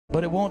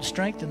but it won't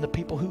strengthen the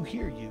people who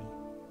hear you.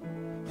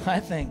 I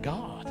thank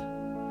God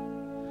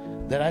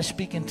that I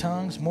speak in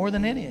tongues more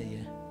than any of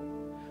you.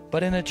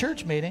 But in a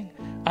church meeting,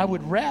 I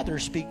would rather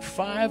speak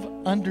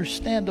 5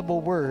 understandable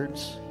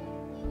words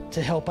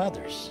to help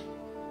others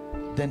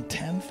than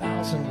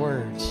 10,000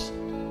 words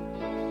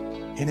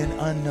in an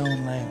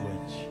unknown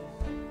language.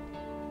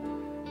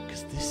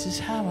 Because this is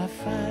how I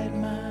fight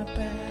my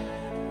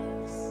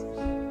battles.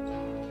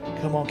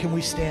 Come on, can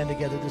we stand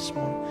together this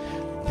morning?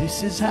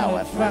 This is how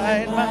I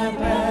fight my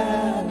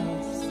battles.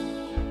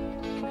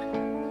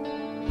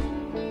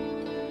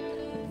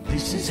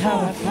 This is how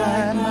I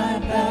fight my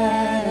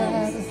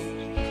battles.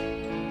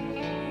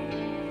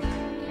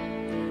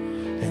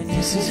 And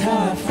this is how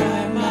I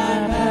fight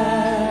my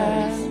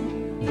battles.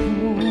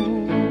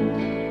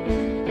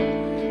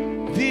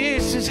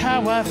 This is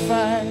how I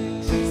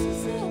fight.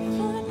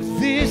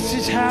 This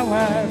is how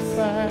I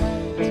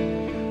fight.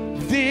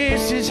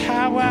 This is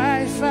how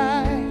I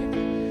fight.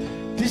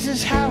 This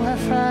is how I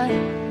fight.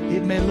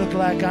 It may look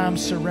like I'm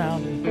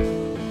surrounded.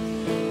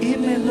 It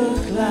may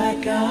look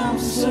like I'm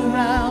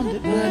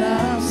surrounded, but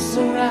I'm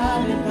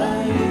surrounded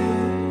by you.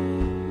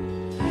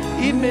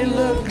 It may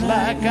look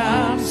like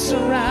I'm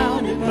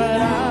surrounded,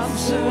 but I'm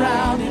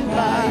surrounded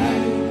by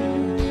you.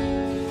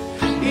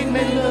 It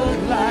may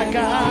look like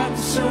I'm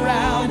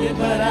surrounded,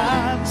 but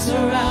I'm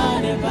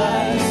surrounded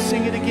by you.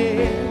 Sing it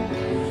again.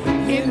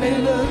 It may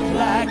look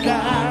like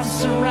I'm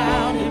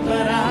surrounded,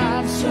 but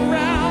I'm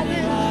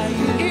surrounded by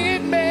you.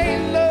 It may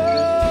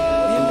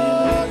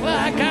look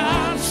like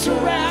I'm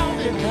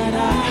surrounded, but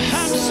I'm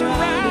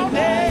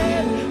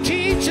surrounded.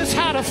 Teach us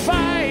how to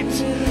fight.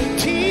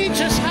 Teach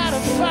us how to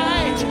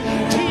fight.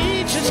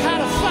 Teach us how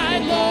to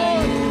fight,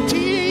 Lord.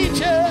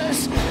 Teach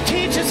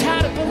us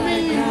how to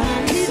believe.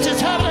 Teach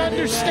us how to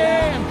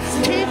understand.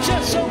 Teach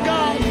us, oh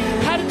God,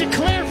 how to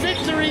declare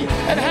victory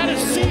and how to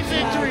see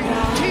victory.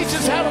 Teach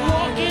us how to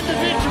walk into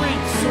victory.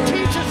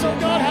 Teach us, oh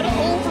God, how to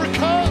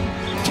overcome.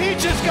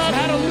 Teach us, God,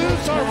 how to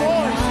lose our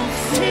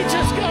voice. Teach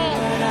us, God,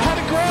 how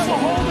to grab a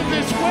hold of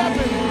this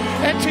weapon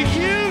and to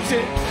use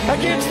it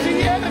against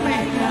the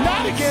enemy,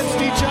 not against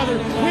each other.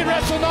 We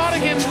wrestle not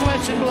against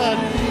flesh and blood,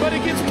 but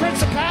against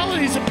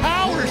principalities and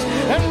powers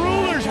and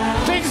rulers,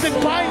 things that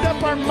bind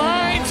up our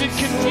minds and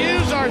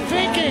confuse our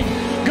thinking.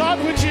 God,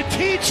 would you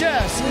teach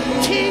us,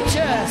 teach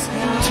us,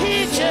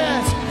 teach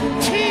us,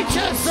 teach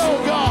us, oh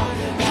God,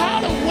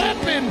 how to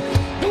weapon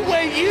the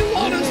way you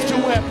want us to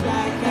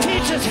weapon.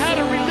 Teach us how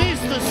to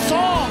release the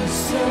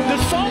songs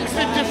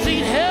that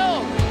defeat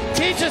hell.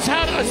 Teach us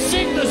how to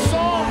sing the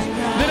songs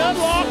that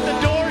unlock the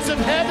doors of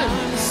heaven.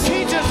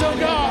 Teach us, oh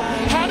God,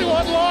 how to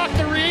unlock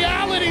the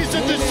realities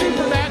of the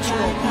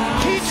supernatural.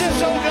 Teach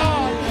us, oh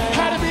God,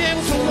 how to be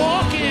able to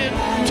walk in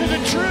to the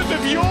truth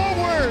of your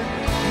word,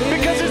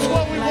 because it's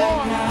what we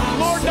want.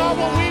 Lord, not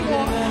what we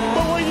want,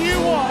 but what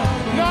you want.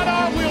 Not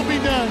our will be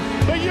done,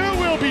 but your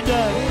will be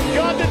done.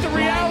 God, that the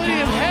reality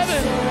of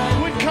heaven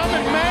would come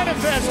and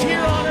manifest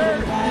here on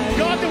earth.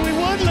 God, that we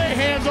would lay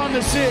hands on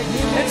the sick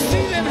and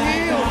see them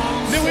healed.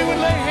 That we would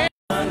lay hands.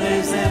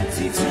 Monday's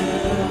empty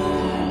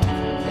tomb.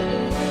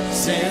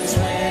 Since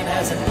when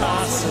has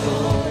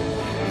impossible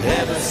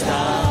ever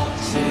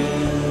stopped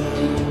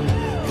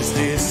you? 'Cause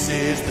this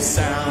is the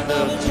sound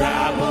of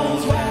dry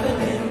bones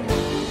rattling.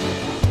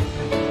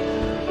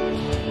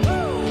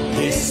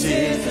 This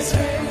is the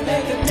sound that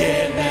make a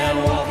dead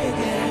man walk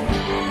again.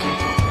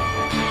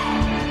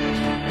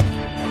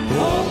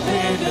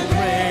 Open the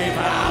grave,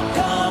 I'm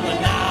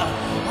coming out.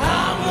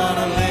 I'm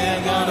gonna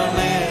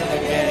live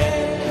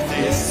again.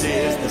 This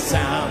is the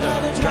sound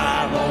of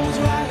dry bones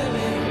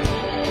rattling.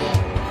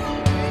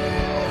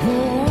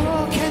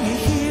 Oh, can you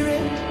hear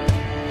it?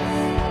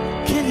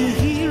 Can you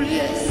hear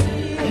it?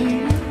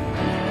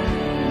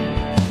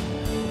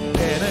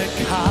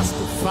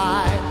 Pentecostal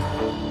fire,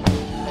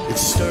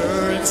 it's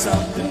stirring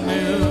something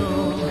new.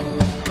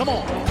 Come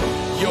on.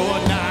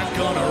 You're not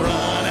gonna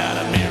run out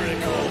of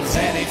miracles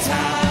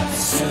anytime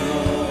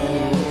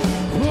soon.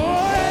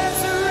 Oh,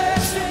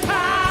 resurrection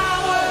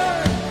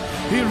power,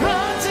 it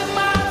runs in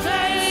my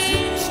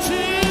veins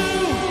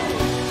too.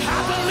 I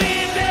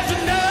believe there's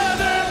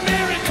another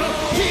miracle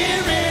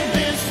here in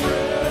this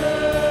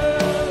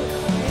room.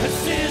 This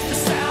is the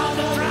sound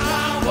of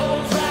dry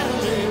bones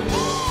rattling.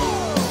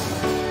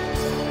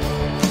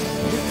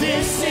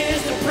 This is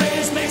the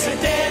praise makes a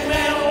dead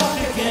man walk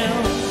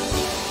again.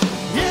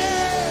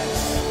 Yes.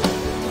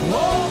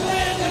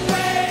 Open the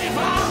grave,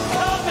 I'm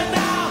coming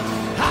out.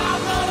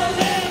 I'm gonna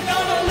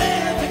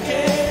live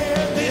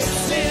again. This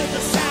is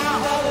the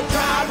sound of the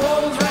dry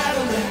bones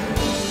rattling.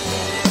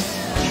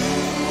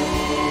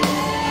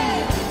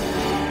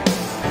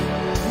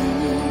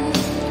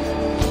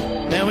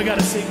 Now we got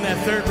to sing that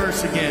third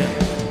verse again.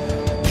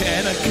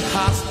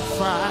 Pentecostal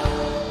fire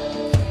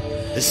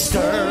is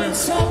stirring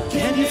something.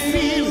 Can you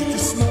feel it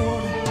this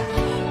morning?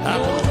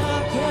 I'm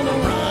not gonna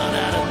run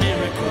out of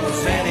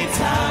miracles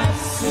anytime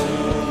soon.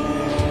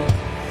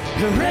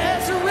 The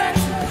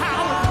resurrection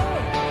power,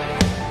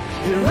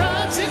 it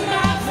runs in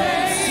my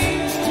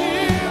veins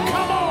too.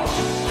 Come on.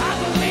 I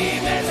believe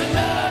there's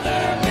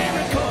another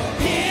miracle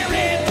here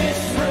in this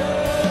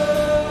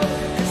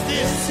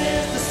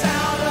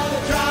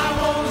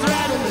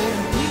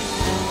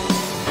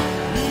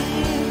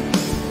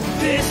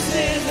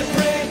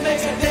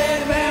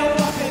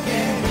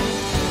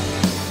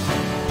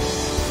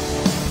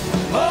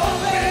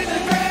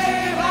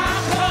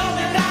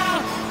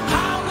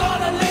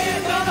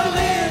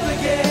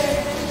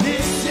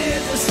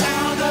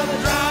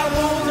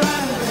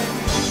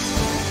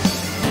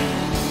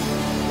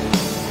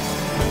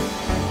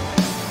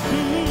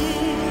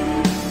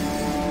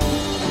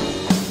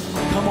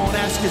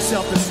ask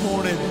yourself this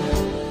morning,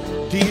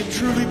 do you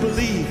truly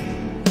believe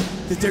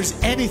that there's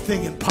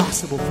anything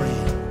impossible for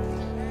you?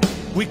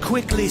 We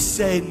quickly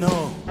say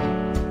no.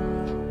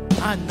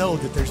 I know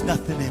that there's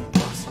nothing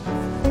impossible.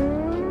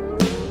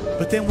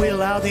 But then we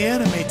allow the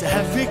enemy to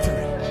have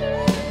victory.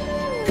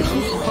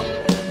 Come on.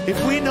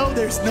 If we know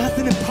there's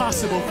nothing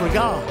impossible for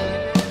God,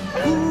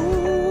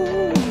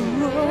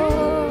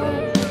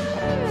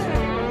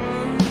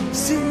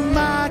 see,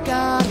 my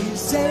God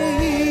is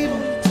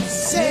able to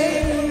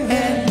save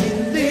and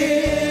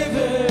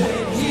deliver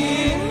and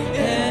heal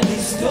and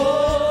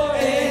restore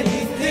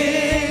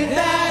anything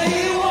that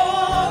He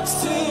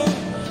wants to.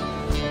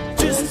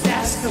 Just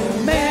ask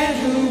the man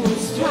who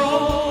was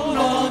thrown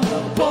on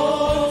the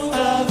bones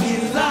of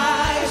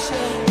Elijah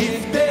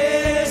if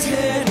there's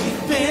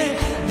anything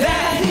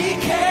that He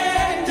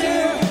can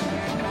do.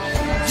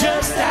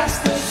 Just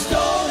ask the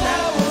stone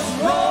that was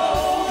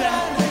rolled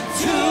out the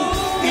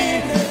tomb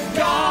in the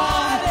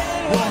garden.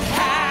 What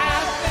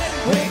happened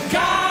when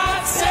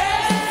God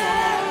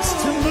says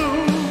to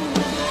move?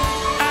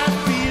 I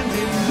feel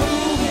Him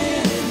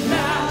moving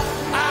now.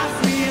 I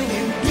feel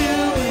Him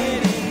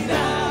doing it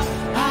now.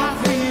 I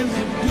feel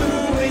Him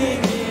doing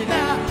it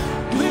now.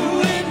 Do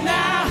it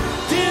now.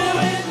 Do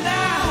it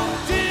now.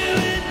 Do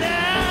it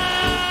now.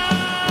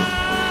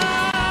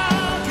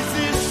 'Cause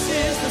this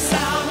is the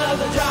sound of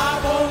the dry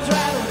bones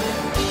rattling.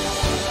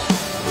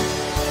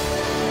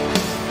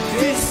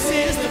 This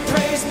is the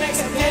praise makes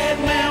a dead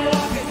man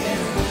walk again.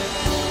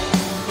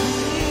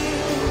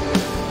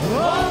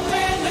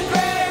 Open the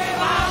grave,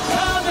 I'm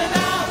coming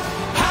out.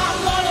 I'm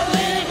gonna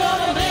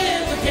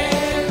live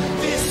again.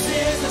 This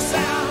is the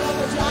sound of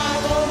the dry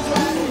bones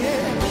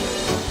rattling.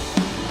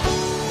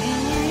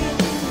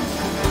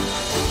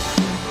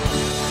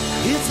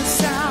 It's the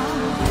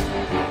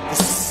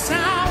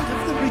sound of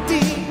the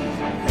redeemed.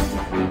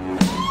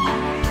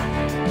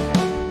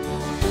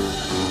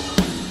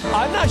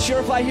 I'm not sure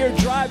if I hear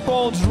dry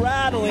bones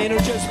rattling or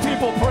just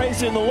people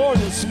praising the Lord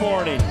this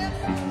morning.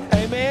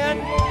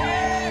 Amen?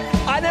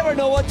 I never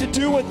know what to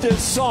do with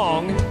this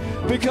song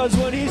because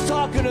when he's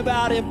talking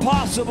about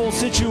impossible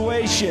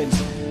situations,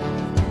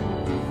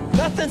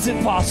 nothing's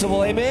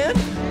impossible. Amen?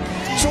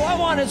 So I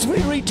want, as we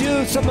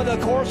redo some of the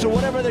chorus or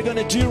whatever they're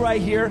going to do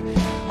right here,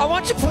 I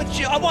want you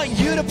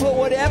to put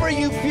whatever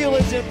you feel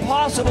is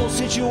impossible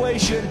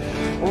situation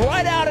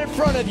right out in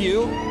front of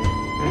you.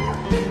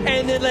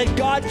 And then let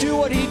God do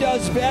what He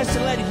does best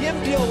and let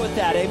Him deal with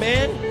that.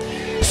 Amen?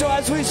 So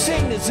as we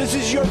sing this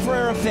is your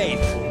prayer of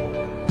faith.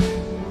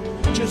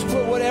 Just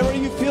put whatever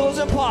you feel is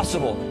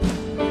impossible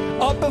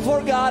up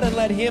before God and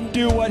let Him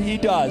do what He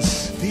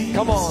does.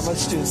 Come on,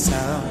 let's do this.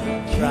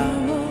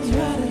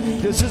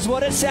 This is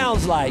what it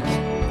sounds like.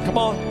 Come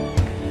on.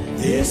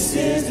 This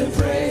is the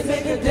praise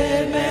make a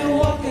dead man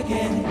walk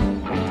again.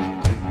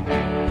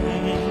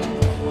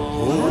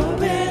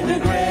 Open the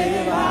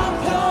grave, I'm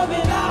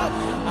coming out.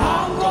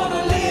 I'm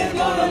gonna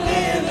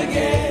live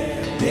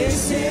again.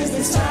 This is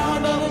the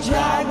sound of the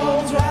dry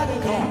bones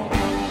rattling.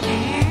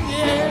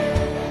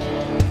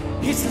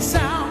 Yeah. It's the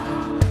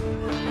sound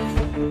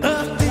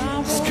of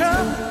things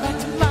come back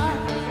to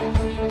life.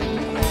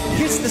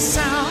 It's the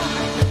sound,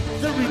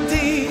 the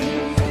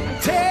redeemed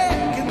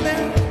taking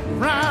their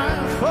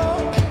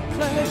rightful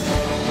place.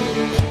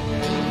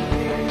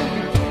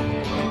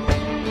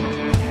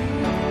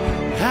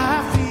 I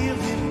feel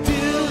Him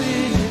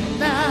doing it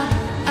now.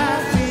 I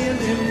feel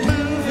Him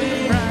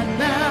moving right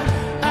now.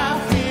 I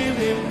feel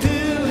Him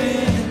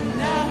doing it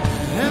now.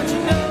 And you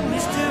know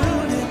He's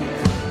doing it.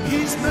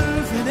 He's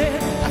moving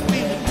it. I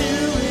feel Him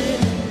doing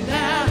it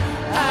now.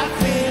 I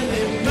feel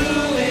Him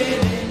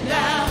moving it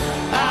now.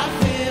 I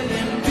feel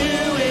Him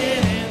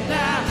doing it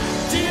now.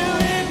 Do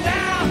it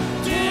now.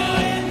 Do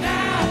it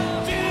now.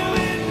 Do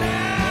it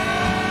now.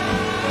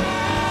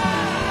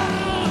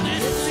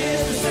 This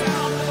is the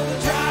sound of the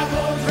dry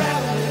bones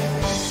rattling.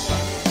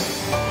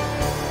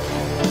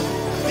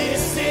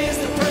 This is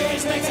the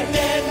praise makes a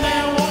dead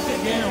man walk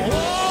again.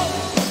 Whoa.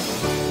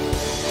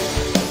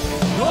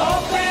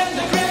 Open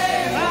the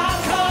grave, I'm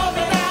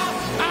coming out.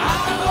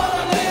 I'm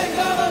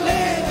gonna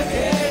live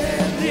again.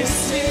 This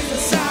is the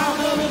sound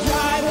of the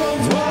dry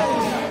bones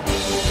rattling.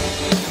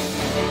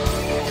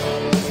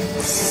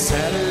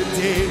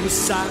 Saturday was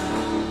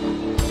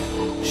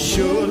silent.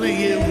 Surely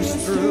it was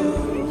through.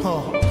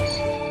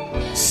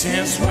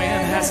 Since when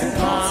has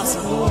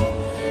impossible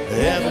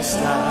ever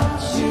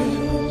stopped you?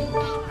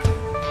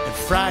 And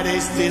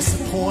Friday's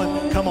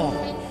disappointment, come on,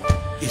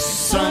 is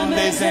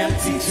Sunday's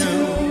empty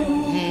tomb.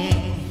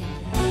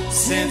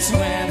 Since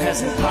when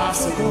has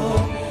impossible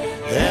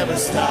ever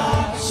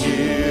stopped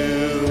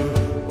you?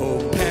 Oh,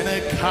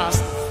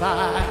 Pentecost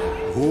fire,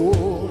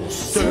 oh,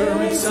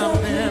 stirring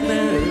something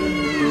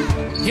new.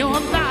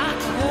 You're not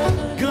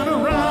gonna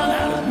run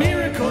out of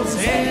miracles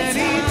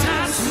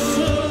anytime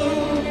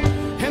soon.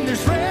 And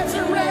there's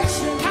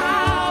resurrection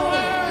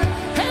power,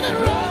 and it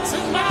runs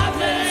in my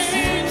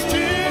veins too.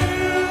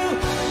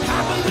 I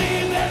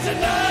believe there's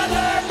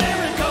another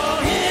miracle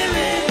here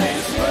in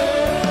this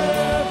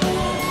world.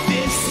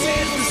 This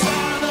is the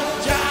sound of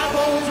dry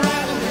bones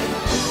rattling.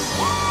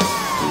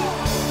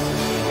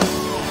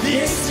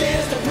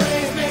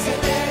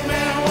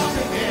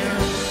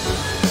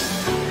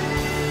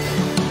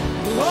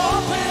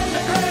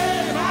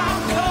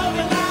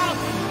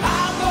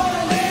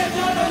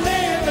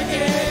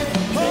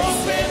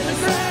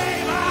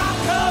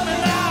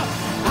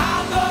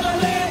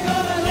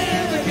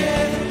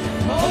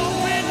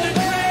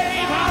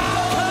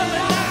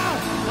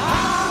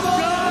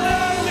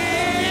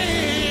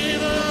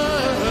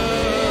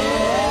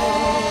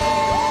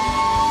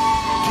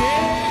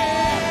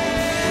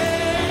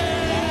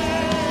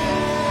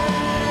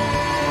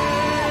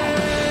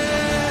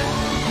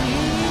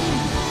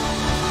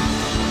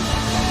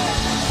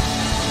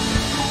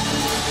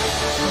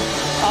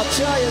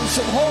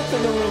 some hope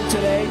in the room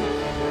today.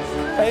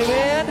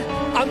 Amen.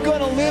 I'm going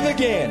to live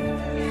again.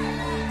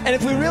 And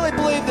if we really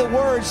believe the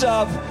words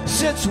of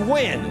since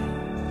when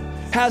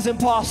has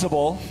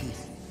impossible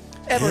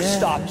ever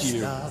stopped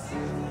you?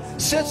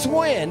 Since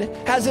when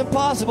has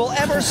impossible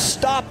ever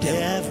stopped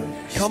him?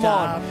 Come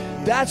on.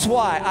 That's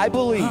why I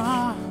believe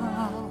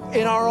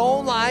in our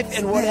own life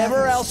and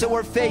whatever else that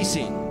we're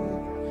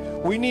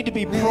facing, we need to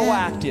be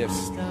proactive,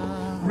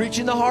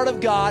 reaching the heart of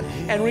God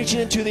and reaching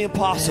into the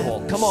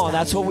impossible. Come on,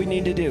 that's what we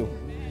need to do.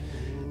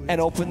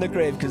 And open the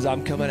grave, because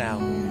I'm coming out.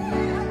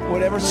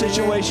 Whatever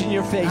situation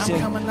you're facing,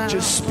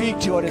 just speak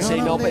to it and say,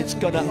 nope, it's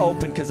going to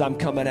open because I'm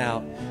coming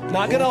out.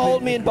 Not going to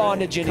hold me in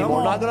bondage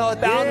anymore. Not going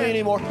to bound me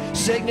anymore.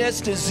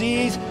 Sickness,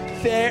 disease,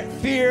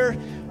 fear,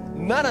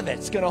 none of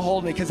it's going to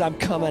hold me because I'm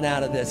coming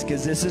out of this,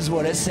 because this is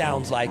what it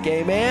sounds like.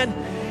 Amen?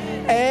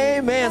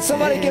 Amen.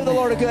 Somebody give the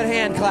Lord a good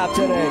hand clap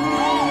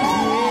today.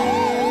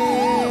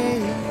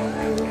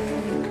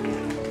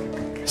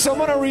 So I'm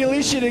going to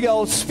release you to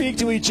go speak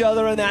to each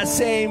other in that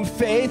same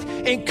faith.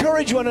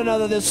 Encourage one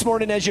another this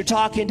morning as you're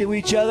talking to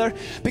each other.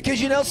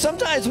 Because, you know,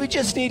 sometimes we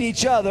just need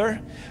each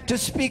other to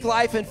speak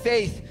life and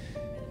faith.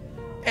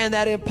 And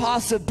that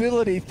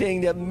impossibility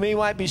thing that we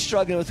might be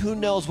struggling with, who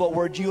knows what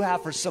word you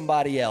have for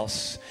somebody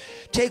else.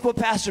 Take what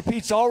Pastor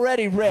Pete's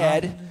already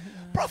read.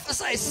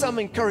 Prophesy some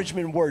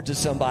encouragement word to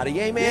somebody.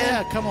 Amen?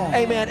 Yeah, come on.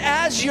 Amen.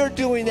 As you're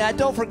doing that,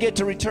 don't forget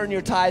to return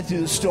your tithe to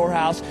the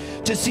storehouse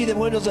to see the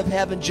windows of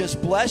heaven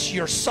just bless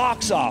your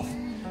socks off.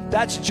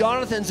 That's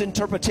Jonathan's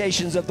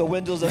interpretations of the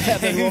windows of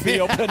heaven will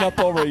be opened up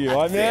over you.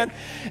 Amen?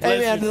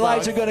 Amen. The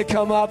lights are going to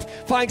come up.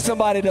 Find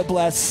somebody to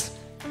bless.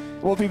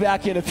 We'll be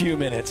back in a few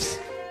minutes.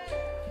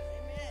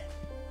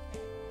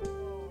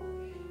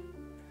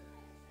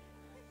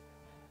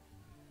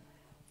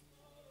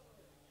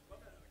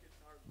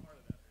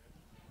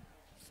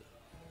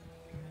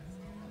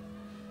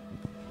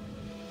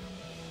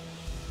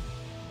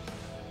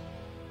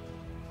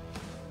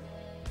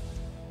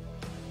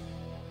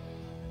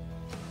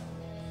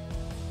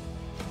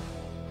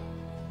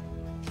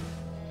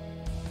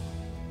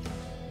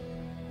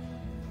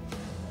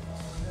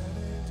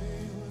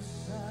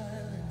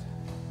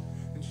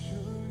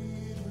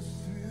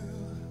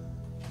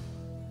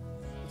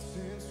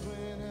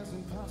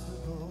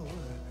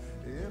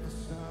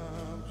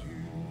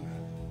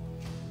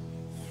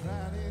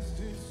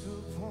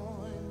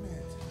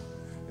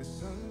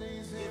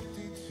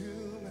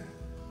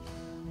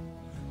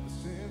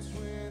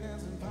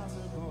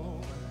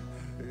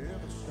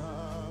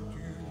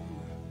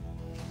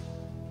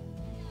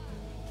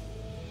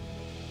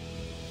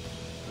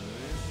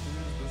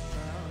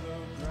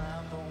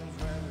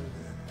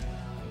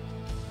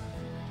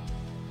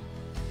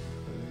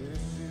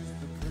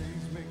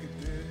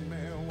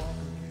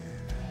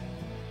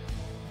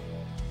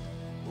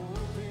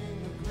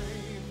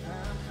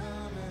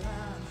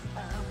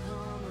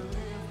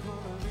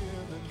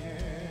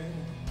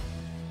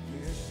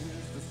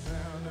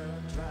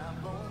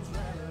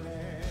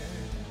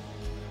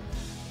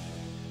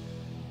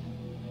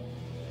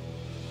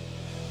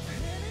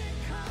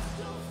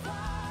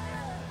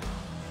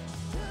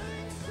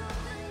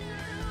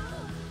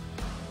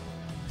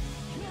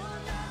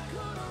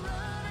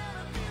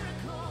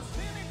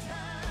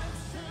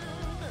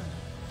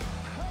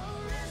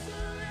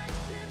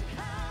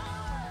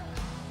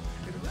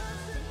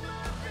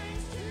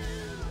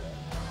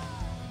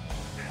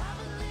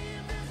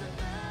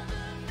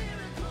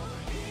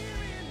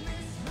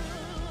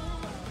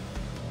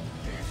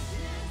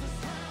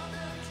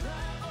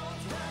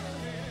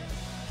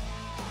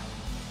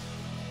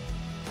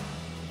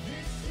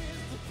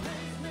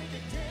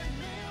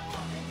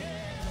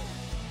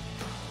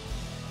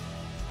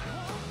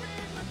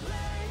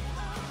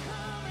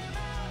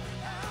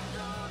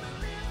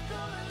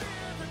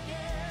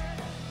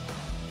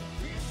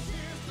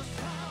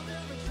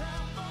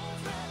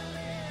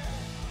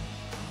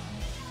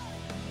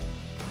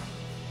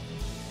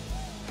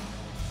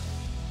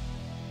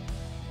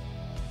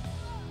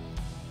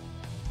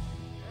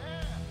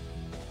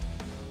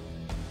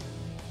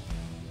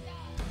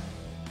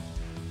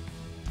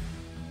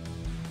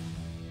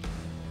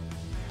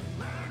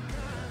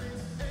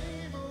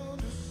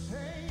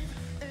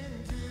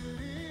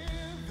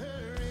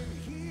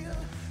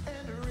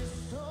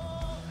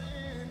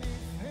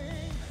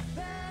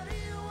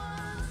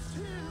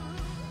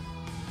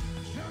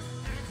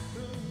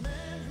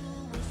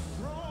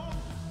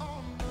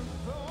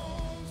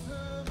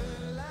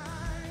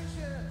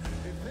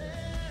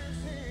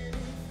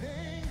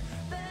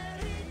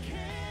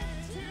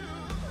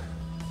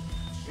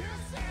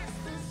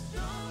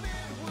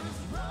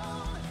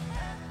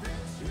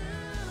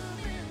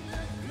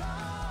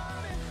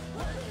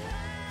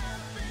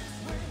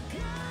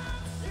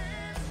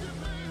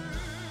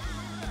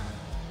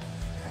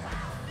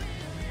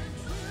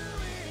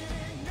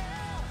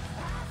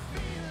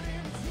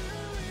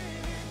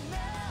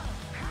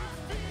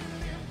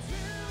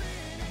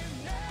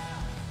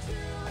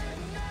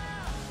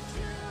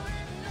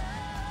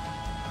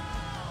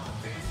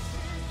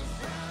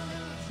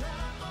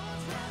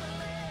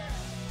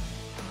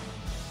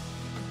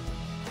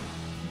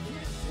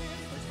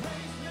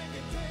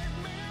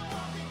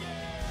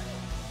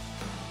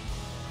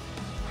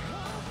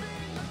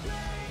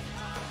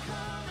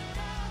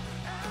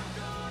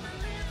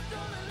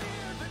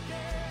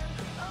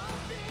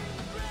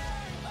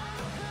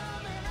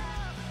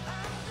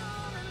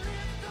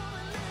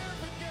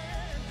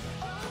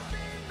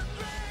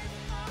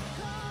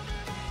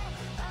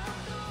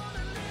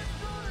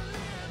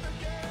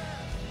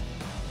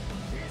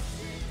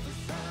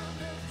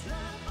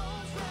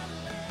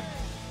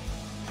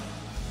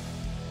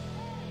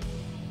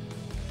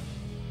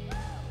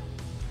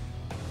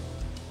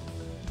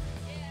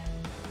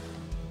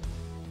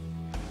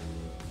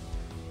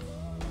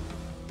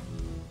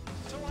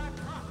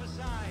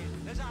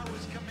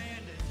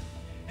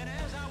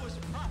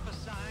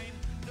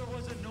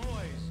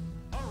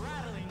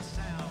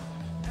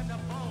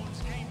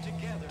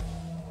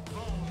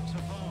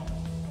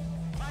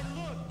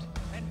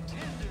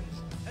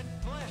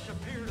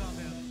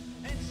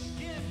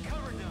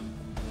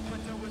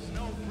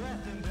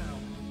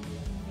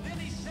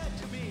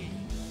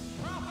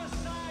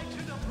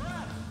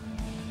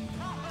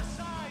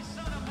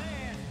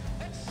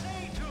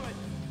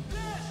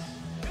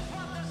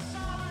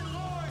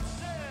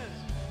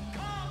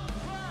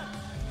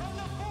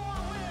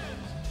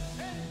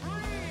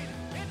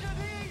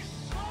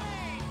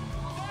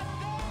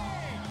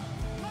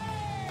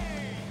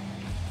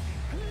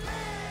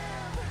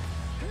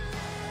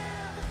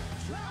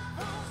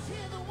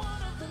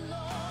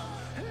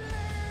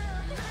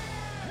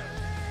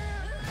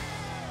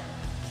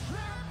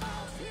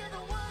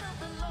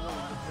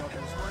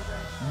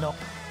 No.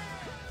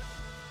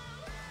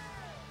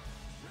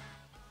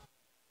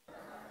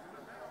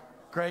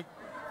 Great.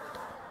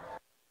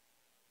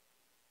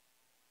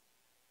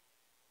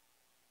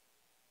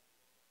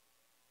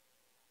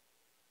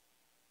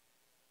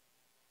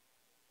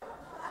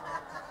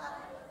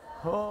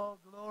 Oh,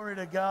 glory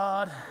to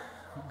God.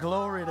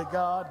 Glory to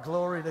God.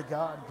 Glory to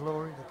God.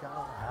 Glory to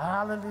God.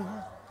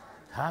 Hallelujah.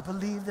 I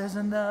believe there's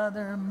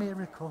another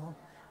miracle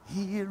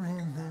here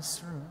in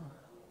this room.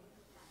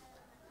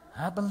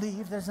 I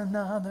believe there's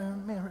another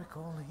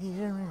miracle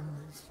here in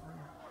this room.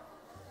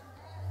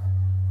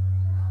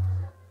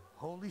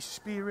 Holy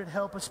Spirit,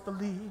 help us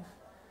believe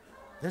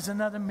there's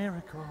another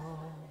miracle.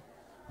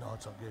 No,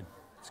 it's all good.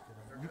 It's good.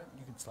 You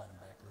can slide them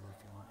back a little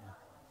if you want.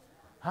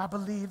 Yeah. I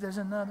believe there's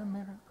another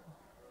miracle.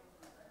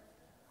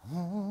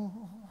 Ooh.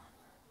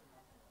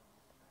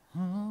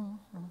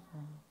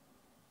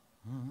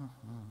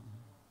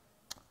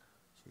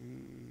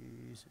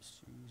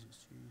 Jesus,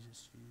 Jesus,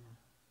 Jesus, Jesus.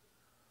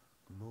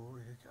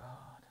 Glory to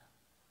God.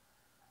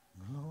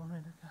 Glory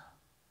to God.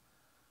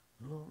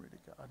 Glory to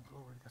God.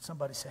 Glory to God.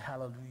 Somebody say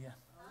hallelujah.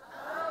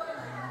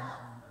 Amen.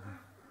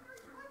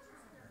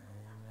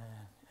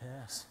 Amen.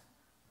 Yes.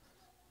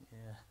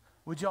 Yeah.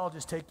 Would you all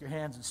just take your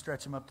hands and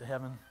stretch them up to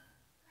heaven?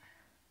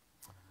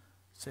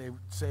 Say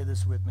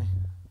this with me.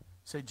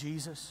 Say,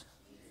 Jesus,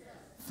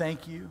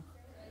 thank you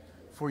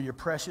for your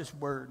precious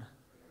word.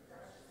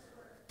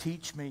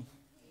 Teach me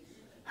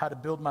how to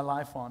build my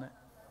life on it,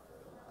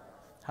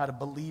 how to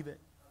believe it.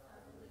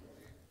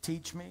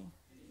 Teach me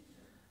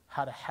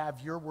how to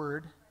have your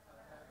word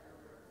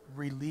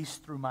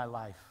released through my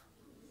life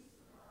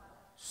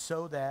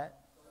so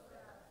that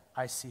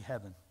I see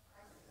heaven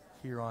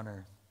here on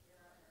earth.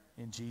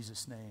 In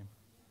Jesus' name,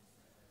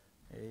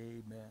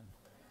 amen.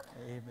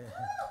 Amen.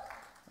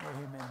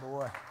 Amen,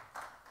 boy.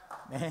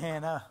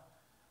 Man, I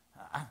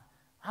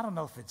don't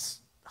know if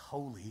it's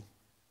holy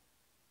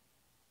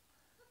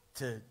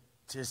to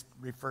just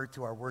refer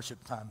to our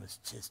worship time as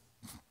just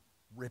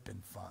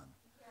ripping fun.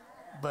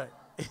 But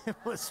it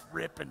was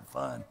ripping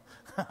fun.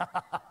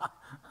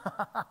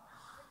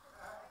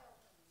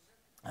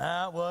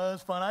 That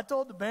was fun. I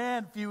told the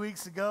band a few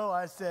weeks ago,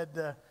 I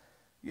said,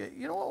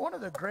 you know what? One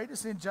of the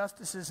greatest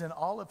injustices in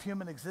all of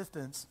human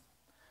existence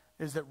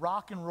is that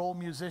rock and roll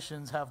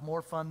musicians have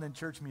more fun than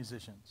church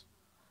musicians.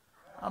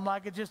 I'm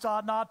like, it just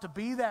ought not to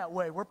be that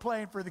way. We're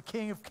playing for the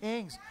King of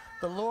Kings,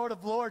 the Lord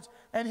of Lords,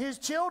 and his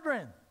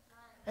children.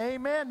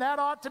 Amen. That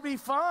ought to be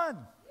fun.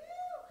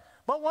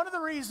 But one of the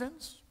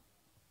reasons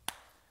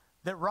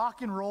that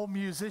rock and roll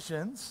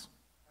musicians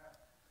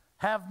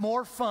have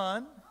more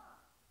fun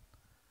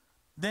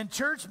than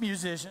church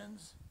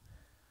musicians,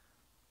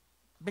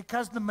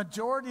 because the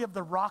majority of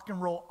the rock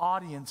and roll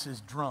audience is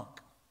drunk.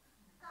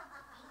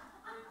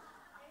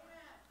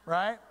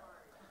 Right?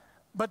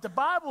 But the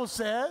Bible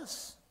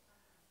says,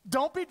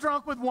 don't be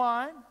drunk with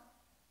wine,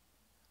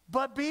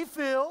 but be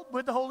filled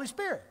with the Holy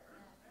Spirit.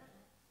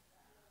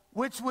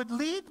 Which would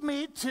lead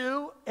me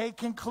to a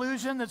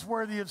conclusion that's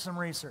worthy of some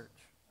research.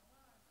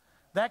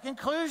 That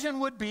conclusion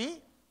would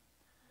be,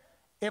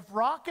 if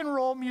rock and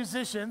roll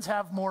musicians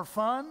have more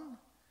fun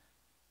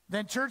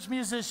than church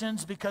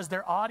musicians because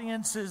their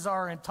audiences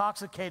are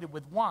intoxicated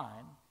with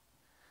wine,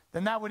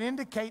 then that would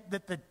indicate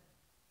that the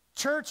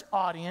church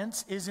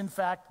audience is in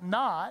fact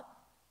not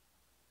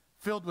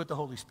filled with the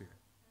Holy Spirit.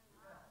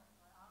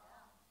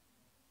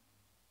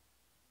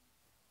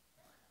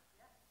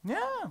 Yeah,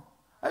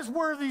 that's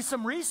worthy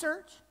some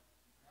research.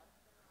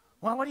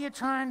 Well, what are you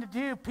trying to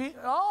do, Pete?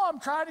 Oh, I'm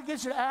trying to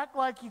get you to act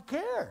like you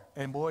care.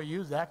 And boy, you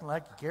was acting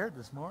like you cared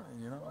this morning,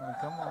 you know. I mean,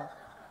 come on.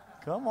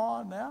 Come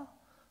on now.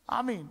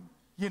 I mean,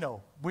 you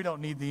know, we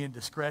don't need the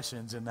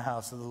indiscretions in the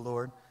house of the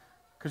Lord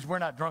because we're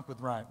not drunk with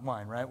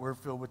wine, right? We're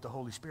filled with the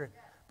Holy Spirit.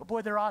 But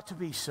boy, there ought to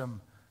be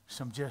some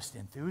just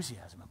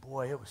enthusiasm. And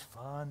boy, it was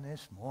fun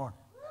this morning.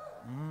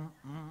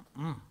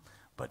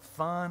 But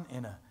fun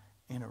in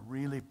a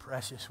really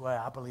precious way.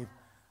 I believe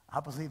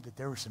that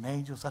there were some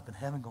angels up in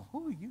heaven going,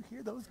 ooh, you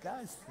hear those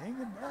guys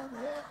singing down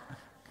there?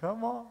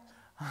 Come on.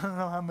 I don't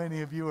know how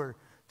many of you are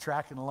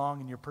tracking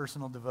along in your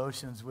personal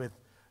devotions with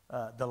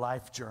the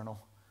Life Journal.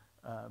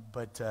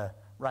 But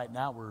right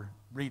now we're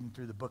reading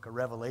through the book of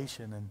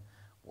Revelation, and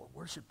boy,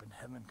 worship in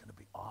heaven going to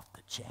be off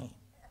the chain.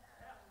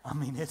 I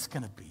mean, it's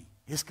going to be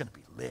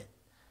lit.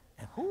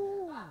 And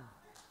whoo,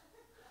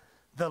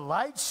 the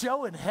light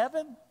show in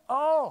heaven,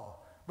 oh,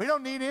 we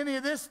don't need any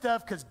of this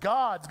stuff because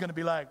God's going to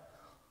be like,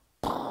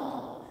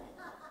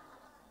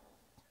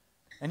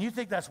 and you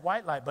think that's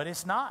white light, but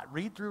it's not.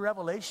 Read through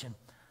Revelation.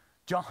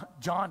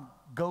 John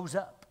goes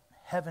up,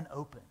 heaven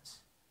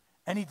opens,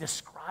 and he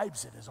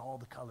describes it as all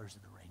the colors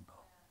of the rainbow.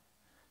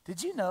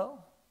 Did you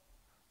know?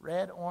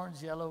 Red,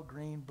 orange, yellow,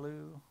 green,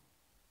 blue,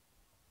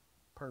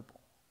 purple.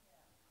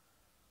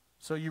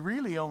 So you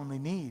really only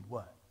need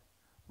what?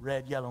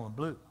 Red, yellow, and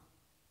blue.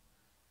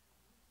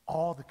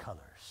 All the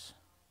colors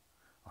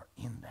are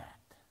in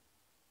that.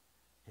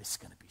 It's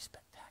going to be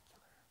spectacular.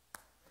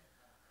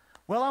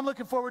 Well, I'm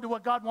looking forward to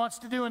what God wants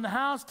to do in the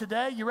house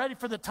today. You ready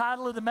for the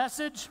title of the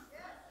message?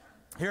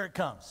 Here it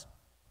comes.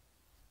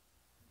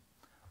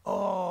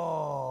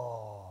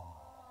 Oh.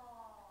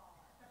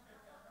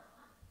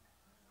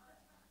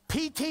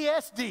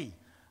 PTSD.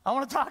 I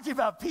want to talk to you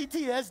about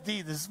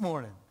PTSD this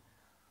morning.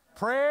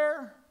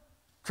 Prayer,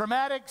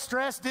 traumatic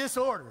stress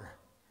disorder.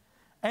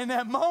 And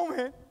that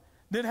moment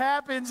that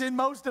happens in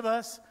most of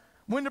us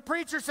when the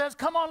preacher says,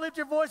 come on, lift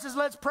your voices,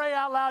 let's pray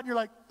out loud. And you're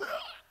like,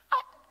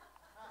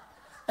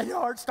 and your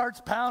heart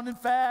starts pounding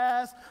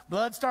fast,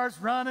 blood starts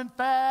running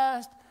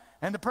fast,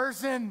 and the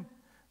person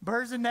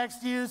next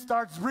to you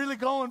starts really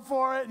going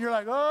for it, and you're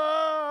like,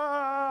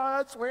 oh,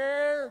 that's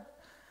weird.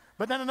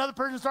 But then another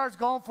person starts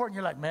going for it, and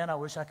you're like, man, I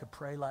wish I could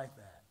pray like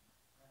that.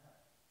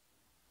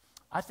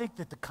 I think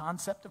that the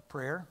concept of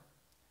prayer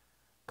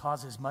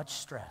causes much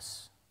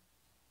stress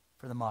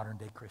for the modern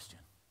day Christian,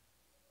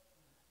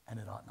 and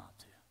it ought not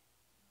to.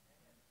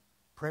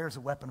 Prayer is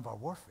a weapon of our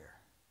warfare.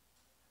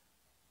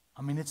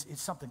 I mean, it's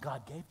something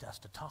God gave to us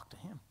to talk to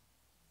him.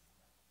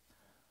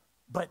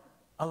 But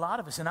a lot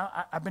of us, and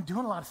I've been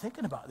doing a lot of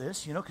thinking about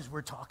this, you know, because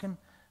we're talking,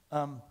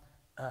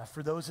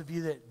 for those of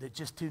you that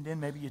just tuned in,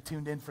 maybe you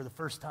tuned in for the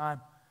first time,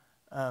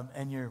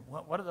 and you're,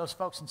 what are those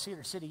folks in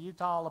Cedar City,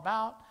 Utah all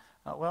about?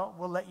 Well,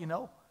 we'll let you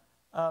know.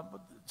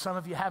 Some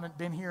of you haven't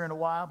been here in a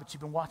while, but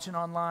you've been watching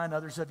online.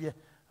 Others of you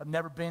have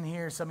never been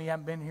here. Some of you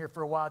haven't been here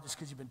for a while just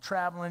because you've been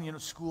traveling. You know,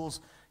 school's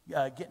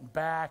getting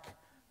back.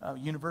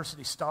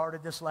 University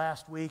started this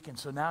last week, and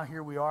so now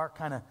here we are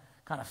kind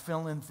of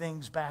filling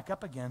things back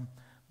up again.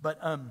 But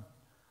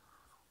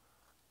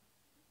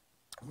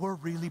we're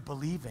really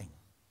believing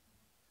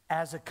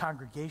as a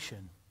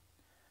congregation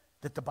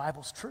that the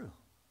Bible's true.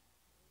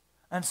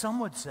 And some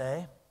would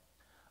say,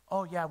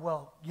 oh yeah,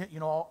 well, you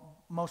know,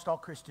 most all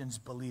Christians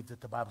believe that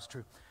the Bible's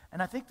true.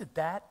 And I think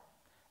that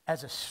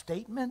as a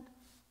statement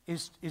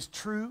is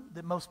true,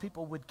 that most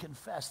people would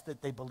confess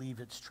that they believe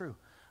it's true.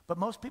 But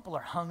most people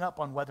are hung up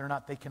on whether or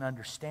not they can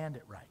understand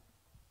it right.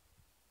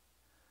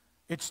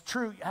 It's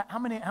true. How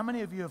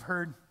many of you have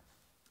heard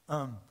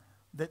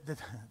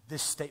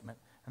this statement?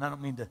 And I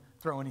don't mean to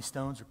throw any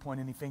stones or point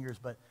any fingers,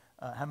 but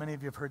how many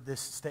of you have heard this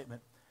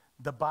statement?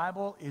 The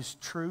Bible is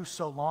true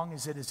so long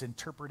as it is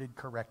interpreted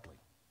correctly.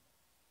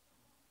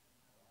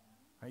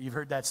 Right, you've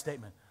heard that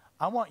statement.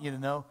 I want you to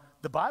know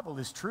the Bible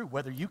is true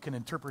whether you can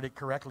interpret it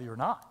correctly or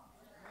not.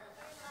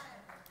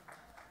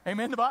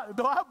 Amen.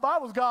 The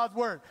Bible's God's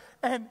word.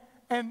 And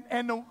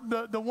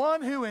the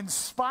one who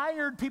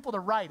inspired people to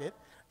write it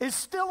is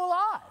still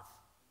alive.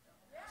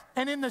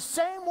 And in the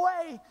same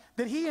way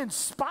that he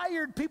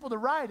inspired people to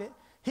write it,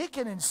 he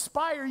can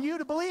inspire you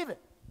to believe it.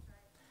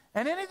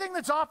 And anything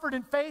that's offered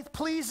in faith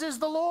pleases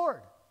the Lord.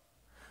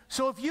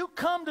 So if you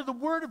come to the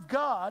Word of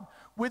God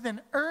with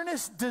an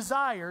earnest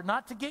desire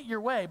not to get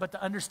your way, but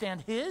to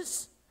understand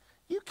His,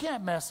 you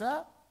can't mess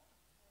up.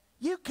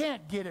 You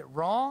can't get it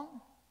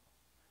wrong.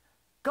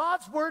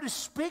 God's Word is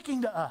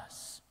speaking to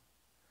us,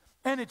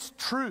 and it's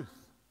truth.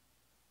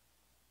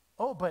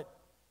 Oh, but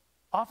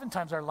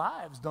oftentimes our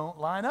lives don't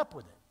line up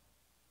with it.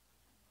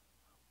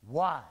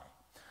 Why?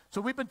 So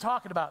we've been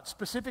talking about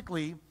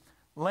specifically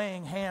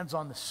laying hands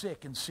on the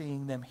sick and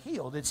seeing them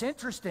healed. It's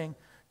interesting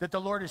that the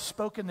Lord has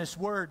spoken this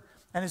word,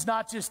 and it's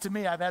not just to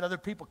me. I've had other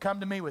people come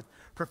to me with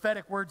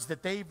prophetic words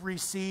that they've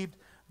received,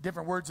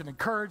 different words of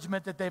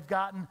encouragement that they've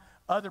gotten.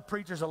 Other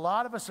preachers, a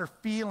lot of us are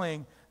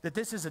feeling that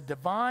this is a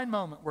divine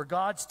moment where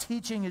God's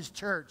teaching His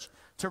church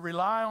to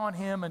rely on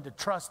Him and to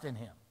trust in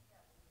Him.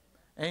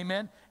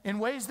 Amen? In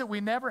ways that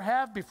we never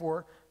have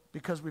before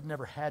because we've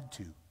never had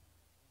to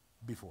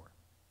before.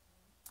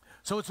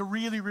 So it's a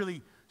really,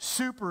 really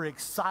super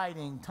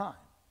exciting time,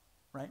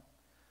 right?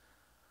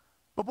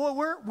 But boy,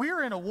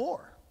 we're in a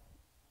war.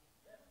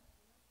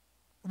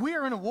 We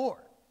are in a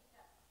war.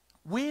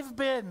 We've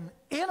been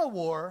in a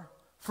war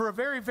for a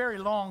very, very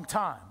long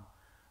time.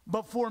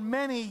 But for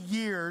many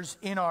years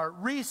in our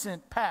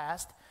recent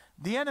past,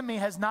 the enemy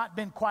has not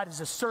been quite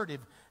as assertive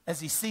as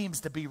he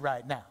seems to be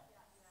right now.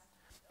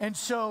 And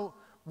so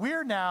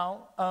we're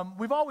now,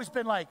 we've always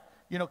been like,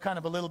 you know, kind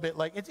of a little bit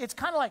like, it's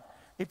kind of like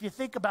if you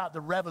think about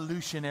the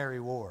Revolutionary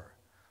War,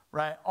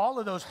 right? All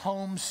of those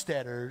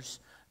homesteaders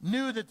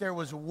knew that there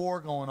was a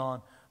war going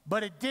on,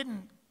 but it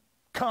didn't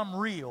come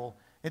real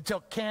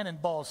until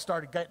cannonballs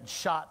started getting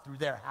shot through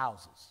their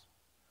houses.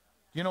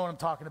 You know what I'm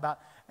talking about?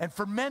 And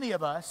for many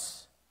of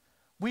us,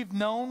 we've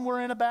known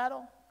we're in a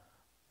battle,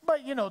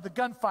 but, you know, the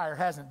gunfire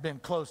hasn't been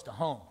close to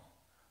home.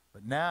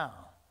 But now,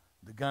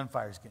 the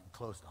gunfire is getting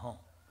close to home.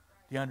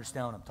 Do you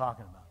understand what I'm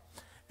talking about?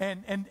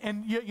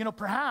 And you know,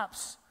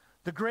 perhaps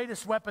the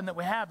greatest weapon that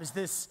we have is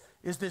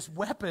this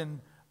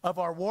weapon of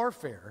our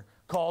warfare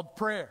called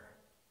prayer.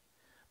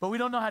 But we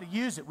don't know how to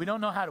use it. We don't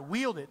know how to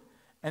wield it.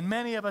 And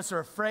many of us are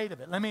afraid of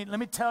it. Let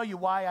me tell you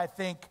why I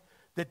think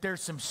that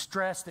there's some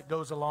stress that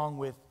goes along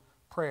with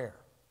prayer.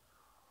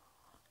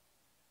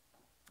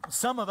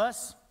 Some of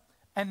us,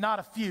 and not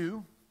a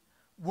few,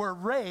 were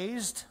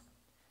raised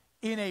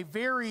in a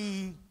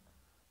very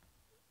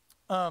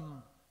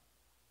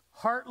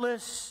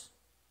heartless,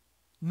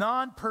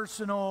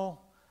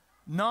 non-personal,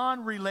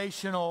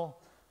 non-relational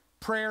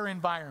prayer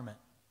environment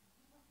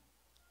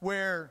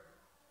where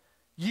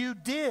you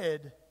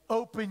did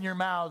open your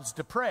mouths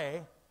to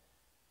pray,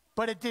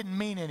 but it didn't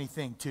mean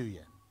anything to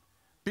you.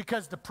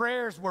 Because the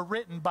prayers were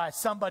written by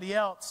somebody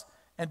else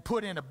and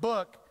put in a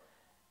book,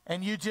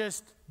 and you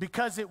just,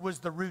 because it was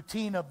the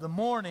routine of the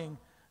morning,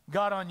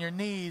 got on your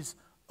knees,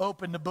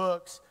 opened the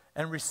books,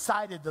 and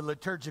recited the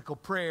liturgical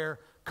prayer,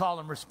 call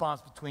and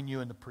response between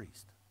you and the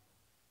priest.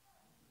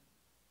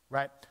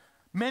 Right?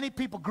 Many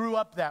people grew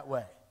up that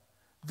way.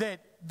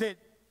 That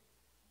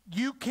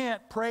you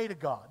can't pray to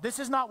God. This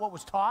is not what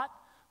was taught,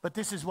 but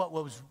this is what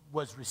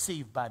was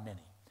received by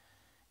many.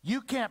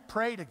 You can't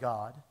pray to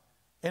God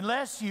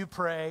unless you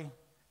pray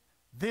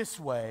this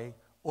way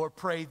or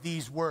pray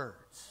these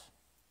words.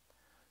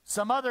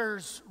 Some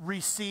others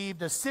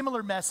received a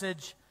similar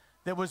message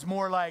that was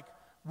more like,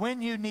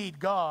 when you need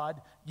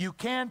God, you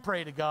can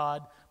pray to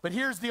God, but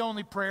here's the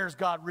only prayers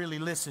God really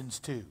listens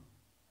to.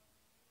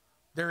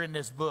 They're in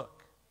this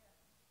book,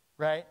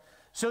 right?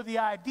 So the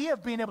idea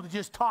of being able to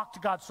just talk to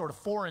God is sort of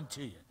foreign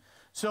to you.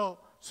 So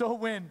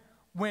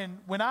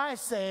when I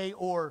say,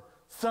 or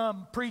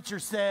some preacher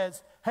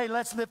says, hey,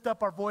 let's lift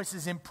up our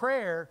voices in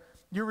prayer,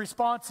 your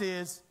response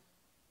is,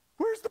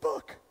 where's the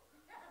book?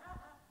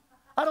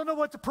 I don't know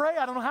what to pray.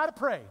 I don't know how to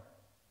pray.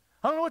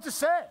 I don't know what to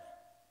say.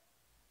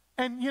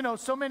 And, you know,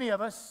 so many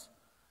of us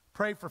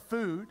pray for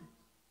food.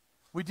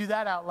 We do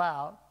that out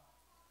loud.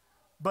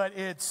 But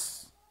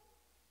it's,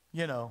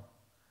 you know,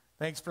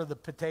 thanks for the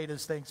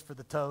potatoes, thanks for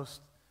the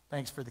toast,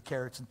 thanks for the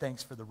carrots, and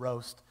thanks for the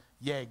roast.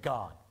 Yay,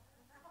 God.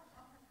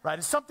 Right?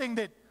 It's something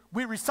that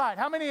we recite.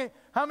 How many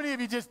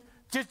of you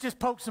just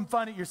poke some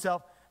fun at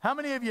yourself? How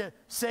many of you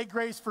say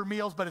grace for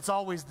meals, but it's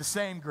always the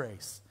same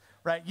grace?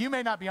 Right? You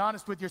may not be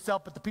honest with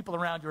yourself, but the people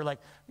around you are like,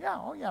 yeah,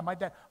 oh yeah, my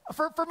dad.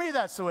 For me,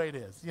 that's the way it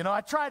is. You know,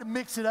 I try to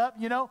mix it up,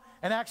 you know,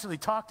 and actually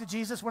talk to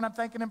Jesus when I'm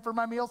thanking him for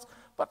my meals.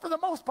 But for the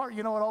most part,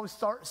 you know, it always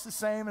starts the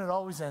same and it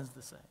always ends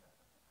the same.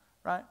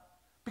 Right?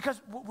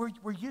 Because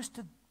we're used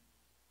to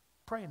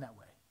praying that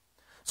way.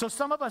 So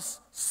some of us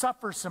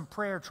suffer some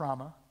prayer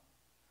trauma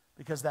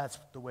because that's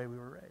the way we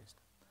were raised.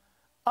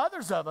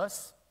 Others of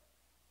us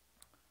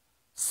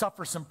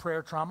suffer some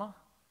prayer trauma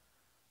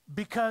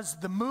because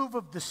the move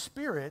of the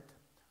Spirit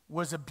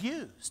was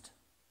abused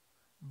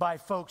by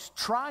folks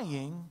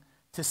trying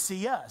to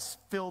see us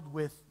filled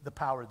with the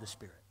power of the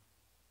Spirit.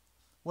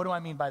 What do I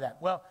mean by that?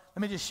 Well,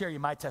 let me just share you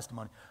my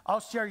testimony.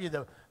 I'll share you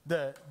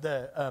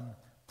the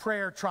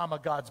prayer trauma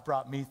God's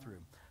brought me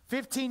through.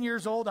 15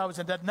 years old, I was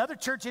in another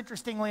church,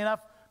 interestingly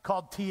enough,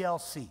 called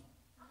TLC.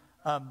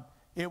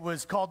 It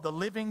was called the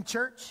Living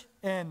Church,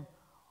 and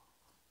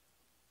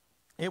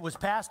it was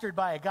pastored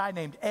by a guy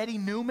named Eddie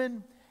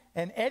Newman.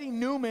 And Eddie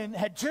Newman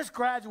had just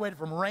graduated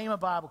from Rhema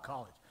Bible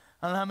College.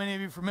 I don't know how many of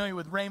you are familiar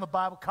with Rhema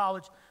Bible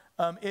College.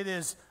 It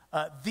is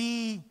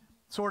the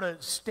sort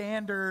of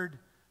standard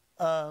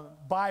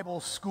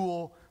Bible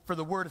school for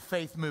the Word of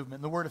Faith movement.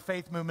 And the Word of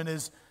Faith movement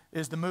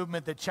is the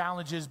movement that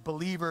challenges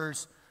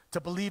believers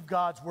to believe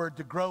God's Word,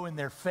 to grow in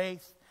their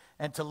faith,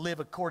 and to live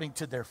according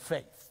to their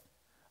faith.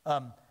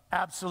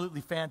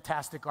 Absolutely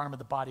fantastic arm of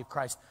the body of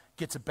Christ.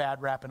 Gets a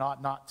bad rap and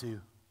ought not to.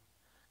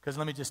 Because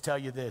let me just tell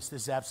you this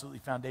is absolutely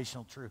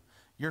foundational truth.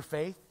 Your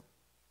faith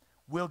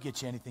will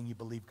get you anything you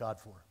believe God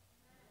for.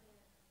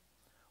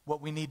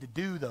 What we need to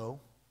do,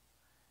 though,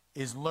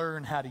 is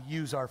learn how to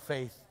use our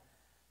faith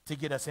to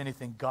get us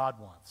anything God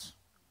wants.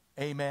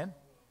 Amen?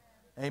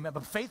 Amen.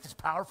 But faith is a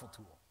powerful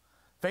tool.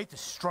 Faith is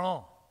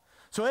strong.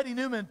 So Eddie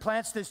Newman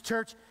plants this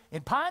church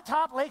in Pine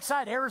Top,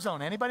 Lakeside,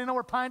 Arizona. Anybody know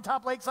where Pine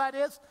Top, Lakeside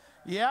is?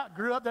 Yeah,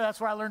 grew up there.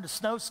 That's where I learned to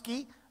snow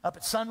ski, up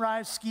at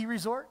Sunrise Ski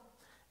Resort.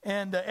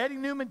 And Eddie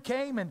Newman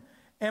came,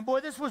 and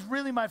boy, this was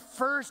really my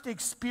first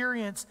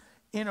experience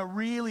in a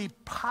really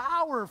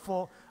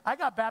powerful, I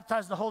got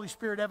baptized in the Holy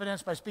Spirit,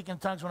 evidenced by speaking in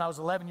tongues when I was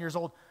 11 years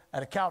old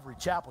at a Calvary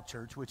Chapel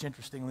church, which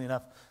interestingly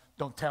enough,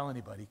 don't tell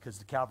anybody, because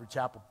the Calvary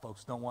Chapel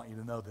folks don't want you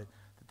to know that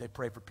they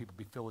pray for people to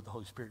be filled with the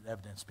Holy Spirit,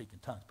 evidence, speaking in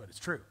tongues, but it's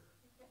true.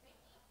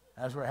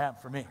 That's where it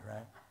happened for me,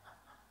 right?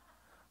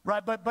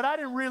 Right, but I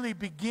didn't really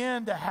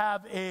begin to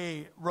have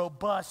a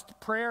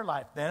robust prayer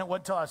life then. It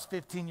wasn't until I was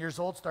 15 years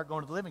old, started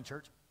going to the Living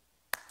Church.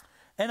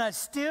 And I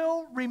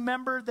still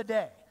remember the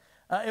day.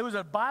 It was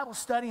a Bible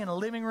study in a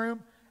living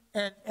room,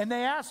 and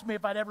they asked me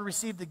if I'd ever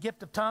received the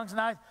gift of tongues, and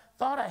I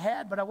thought I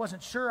had, but I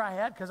wasn't sure I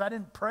had because I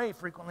didn't pray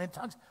frequently in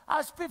tongues. I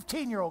was a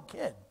 15-year-old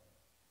kid,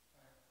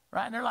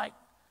 right? And they're like,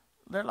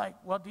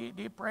 well, do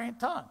you pray in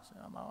tongues?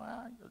 And I'm like,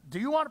 well, do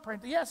you want to pray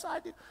in tongues? Yes, I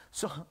do.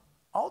 So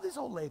all these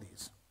old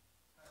ladies,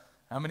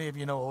 how many of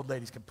you know old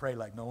ladies can pray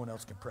like no one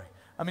else can pray?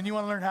 I mean, you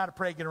want to learn how to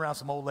pray, get around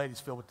some old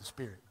ladies filled with the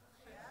Spirit.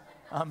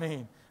 I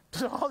mean,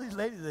 so all these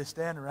ladies, they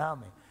stand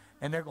around me,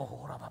 and they're going,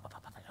 and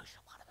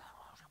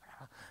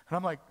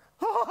I'm like,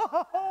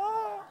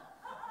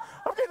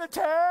 I'm getting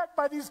attacked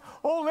by these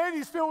old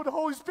ladies filled with the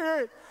Holy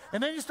Spirit.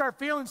 And then you start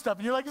feeling stuff,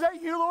 and you're like, is that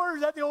you, Lord, or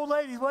is that the old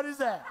ladies? What is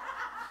that?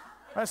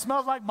 It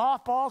smells like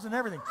mothballs and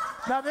everything.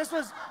 Now,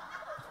 listen,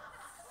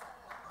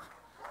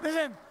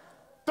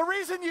 the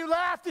reason you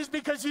laughed is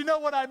because you know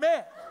what I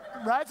meant,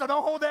 right? So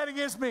don't hold that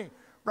against me,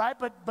 right?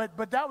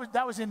 But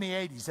that was in the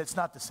 80s. It's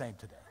not the same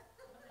today.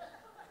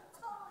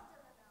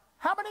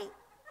 How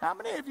How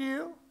many of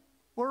you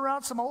were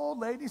around some old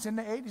ladies in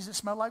the 80s that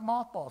smelled like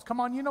mothballs? Come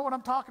on, you know what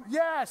I'm talking about.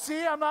 Yeah,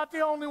 see, I'm not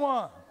the only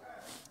one.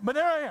 But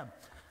there I am.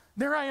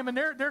 There I am, and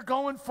they're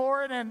going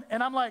for it, and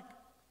I'm like,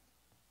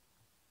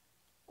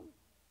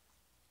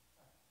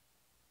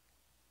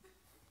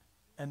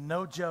 and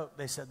no joke,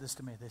 they said this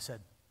to me. They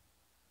said,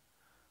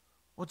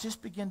 well,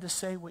 just begin to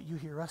say what you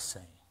hear us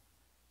saying.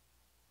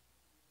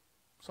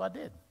 So I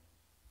did.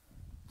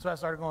 So I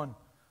started going,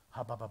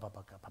 and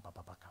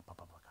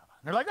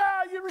they're like,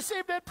 you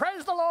received it.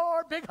 Praise the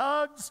Lord. Big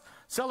hugs.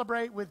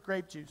 Celebrate with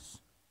grape juice.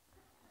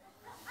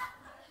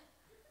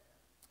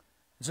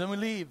 So then we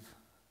leave.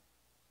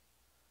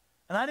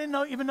 And I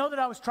didn't even know that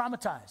I was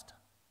traumatized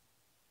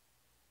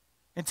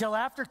until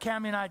after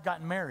Cammie and I had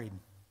gotten married.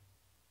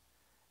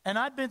 And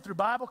I'd been through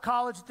Bible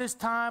college at this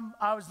time.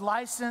 I was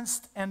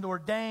licensed and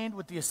ordained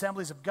with the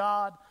Assemblies of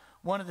God.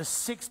 One of the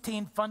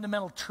 16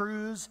 fundamental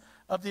truths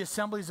of the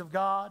Assemblies of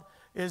God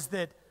is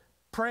that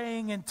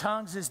praying in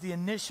tongues is the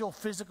initial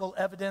physical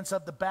evidence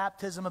of the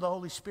baptism of the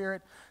Holy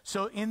Spirit.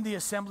 So in the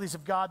Assemblies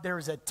of God, there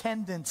is a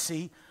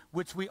tendency,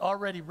 which we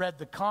already read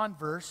the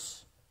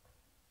converse,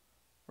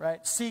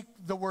 right? Seek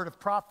the word of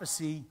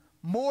prophecy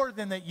more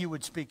than that you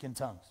would speak in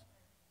tongues.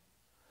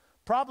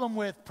 Problem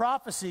with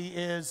prophecy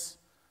is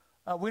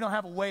we don't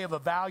have a way of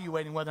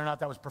evaluating whether or not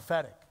that was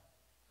prophetic.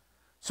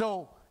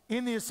 So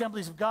in the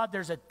Assemblies of God,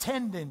 there's a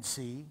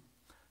tendency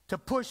to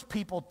push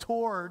people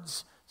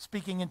towards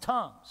speaking in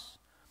tongues.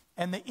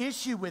 And the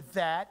issue with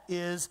that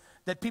is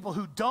that people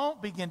who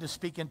don't begin to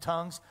speak in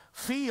tongues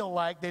feel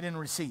like they didn't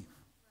receive.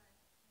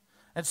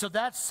 And so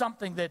that's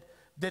something that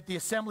the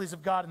Assemblies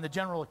of God and the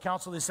General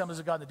Council, the Assemblies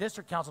of God and the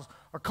District Councils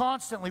are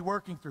constantly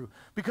working through.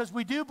 Because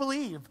we do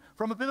believe,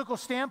 from a biblical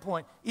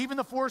standpoint, even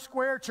the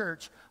Foursquare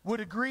Church would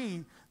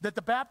agree that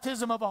the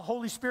baptism of a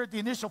Holy Spirit, the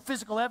initial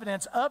physical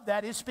evidence of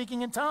that is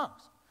speaking in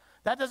tongues.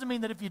 That doesn't mean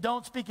that if you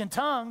don't speak in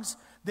tongues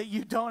that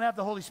you don't have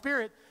the Holy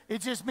Spirit.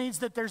 It just means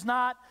that there's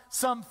not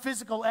some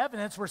physical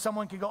evidence where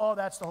someone can go, oh,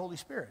 that's the Holy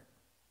Spirit.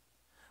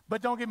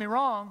 But don't get me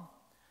wrong,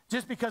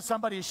 just because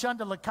somebody is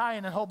shunda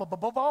lakayan and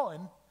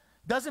hobababoboin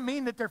doesn't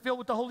mean that they're filled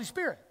with the Holy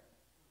Spirit.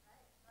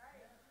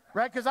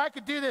 Right? Because I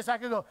could do this. I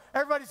could go,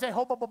 everybody say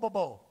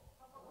hobababobo.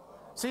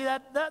 See,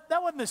 that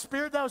wasn't the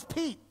Spirit, that was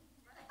Pete.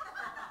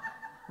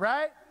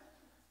 Right?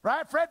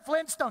 Right? Fred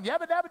Flintstone,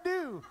 yabba dabba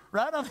doo.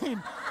 Right?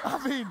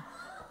 I mean,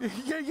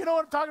 you know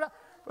what I'm talking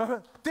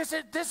about?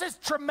 This is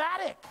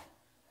traumatic.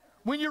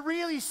 When you're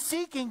really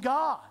seeking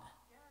God.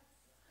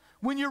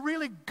 When you're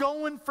really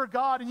going for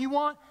God and you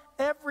want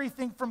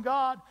everything from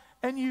God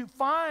and you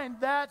find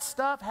that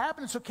stuff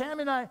happening. So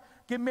Cammie and I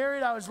get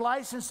married. I was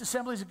licensed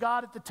Assemblies of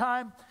God at the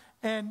time.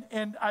 And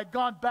I'd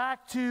gone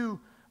back to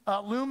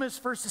Loomis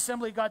First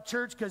Assembly of God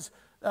Church because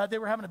they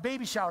were having a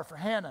baby shower for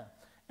Hannah.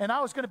 And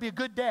I was going to be a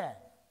good dad.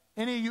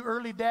 Any of you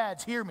early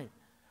dads, hear me.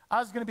 I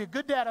was going to be a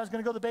good dad. I was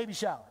going to go to the baby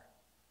shower.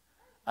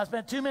 I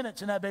spent 2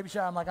 minutes in that baby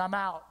shower. I'm like, I'm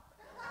out.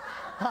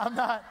 I'm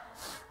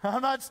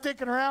not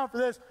sticking around for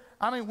this.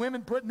 I mean,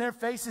 women putting their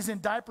faces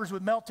in diapers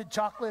with melted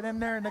chocolate in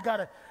there, and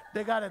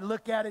they gotta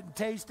look at it and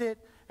taste it,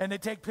 and they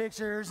take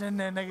pictures, and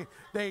then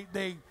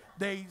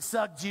they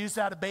suck juice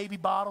out of baby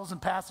bottles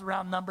and pass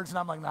around numbers, and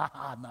I'm like, nah,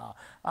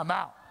 I'm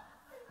out.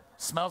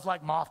 Smells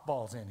like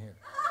mothballs in here.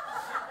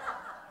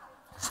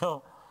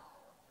 So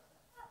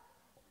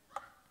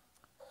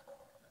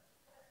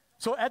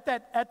at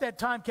that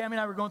time, Cammie and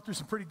I were going through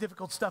some pretty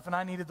difficult stuff, and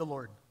I needed the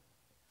Lord.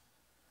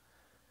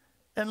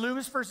 And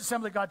Loomis First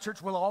Assembly of God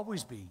Church will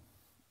always be,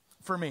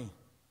 for me,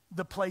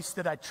 the place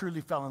that I truly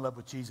fell in love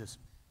with Jesus.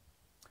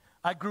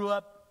 I grew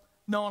up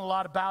knowing a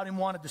lot about him,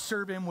 wanted to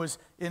serve him, was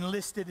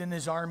enlisted in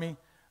his army.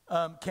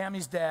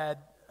 Cammie's dad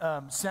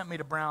sent me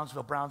to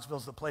Brownsville.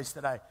 Brownsville's the place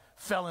that I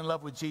fell in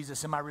love with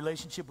Jesus, and my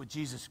relationship with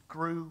Jesus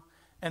grew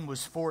and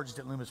was forged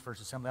at Loomis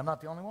First Assembly. I'm not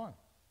the only one.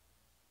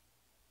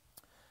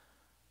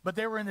 But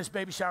they were in this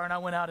baby shower, and I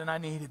went out, and I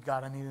needed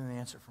God. I needed an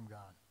answer from God.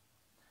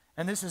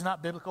 And this is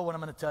not biblical, what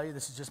I'm going to tell you.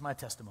 This is just my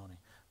testimony.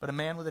 But a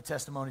man with a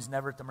testimony is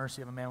never at the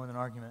mercy of a man with an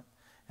argument.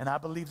 And I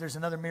believe there's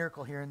another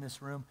miracle here in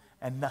this room,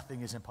 and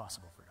nothing is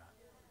impossible for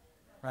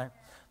God. Right?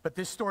 But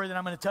this story that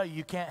I'm going to tell you,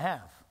 you can't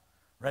have.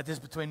 Right? This is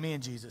between me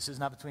and Jesus. This is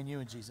not between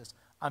you and Jesus.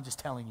 I'm just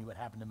telling you what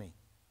happened to me.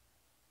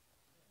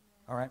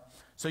 All right?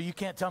 So you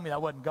can't tell me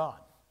that wasn't God.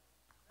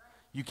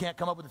 You can't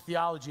come up with a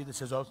theology that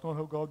says, oh, that's not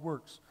how God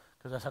works.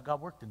 Because that's how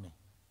God worked in me.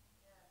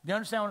 Do you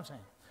understand what I'm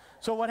saying?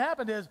 So what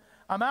happened is,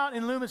 I'm out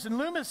in Loomis, and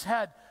Loomis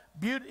had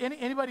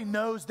anybody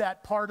knows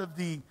that part of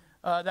the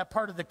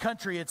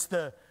country. It's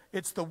the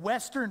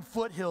western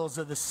foothills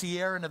of the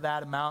Sierra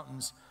Nevada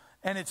mountains,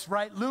 and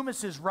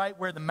Loomis is right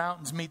where the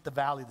mountains meet the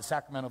valley, the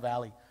Sacramento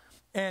Valley,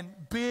 and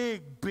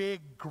big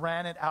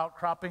granite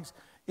outcroppings.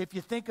 If you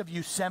think of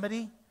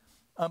Yosemite,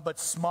 but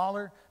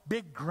smaller,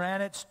 big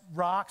granite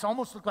rocks,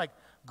 almost look like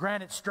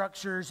granite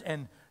structures,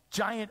 and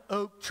giant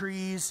oak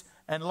trees,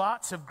 and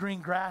lots of green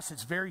grass.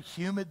 It's very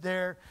humid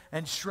there,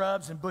 and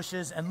shrubs and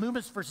bushes. And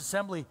Loomis First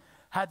Assembly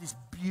had these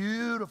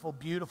beautiful,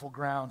 beautiful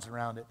grounds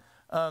around it.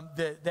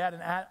 They had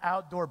an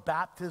outdoor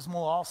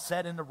baptismal all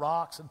set in the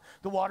rocks, and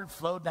the water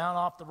flowed down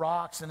off the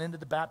rocks and into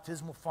the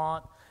baptismal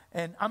font.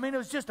 And I mean, it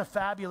was just a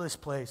fabulous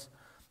place.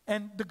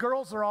 And the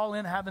girls are all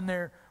in having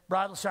their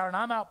bridal shower, and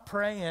I'm out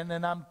praying,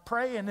 and I'm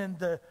praying in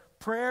the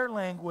prayer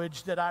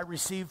language that I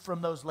received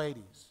from those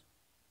ladies.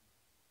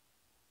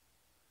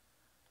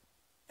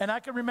 And I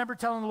can remember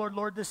telling the Lord,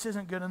 Lord, this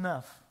isn't good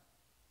enough.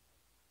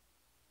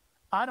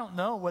 I don't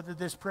know whether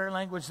this prayer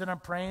language that I'm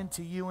praying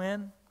to you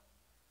in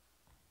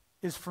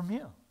is from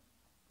you.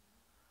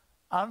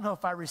 I don't know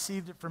if I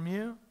received it from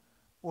you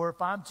or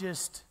if I'm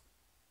just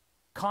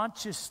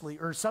consciously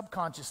or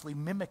subconsciously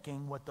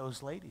mimicking what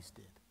those ladies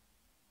did.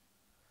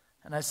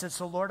 And I said,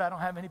 so Lord, I don't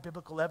have any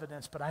biblical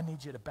evidence, but I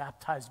need you to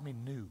baptize me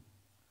new.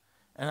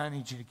 And I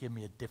need you to give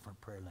me a different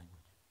prayer language.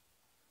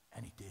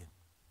 And he did.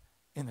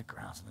 In the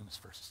grounds of Newman's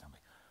First Assembly.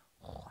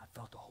 Oh, I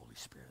felt the Holy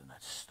Spirit, and I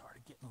just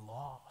started getting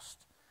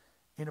lost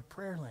in a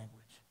prayer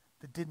language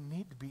that didn't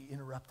need to be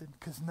interrupted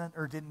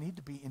didn't need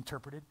to be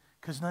interpreted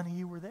because none of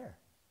you were there.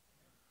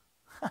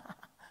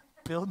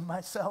 Building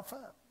myself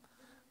up,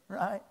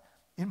 right,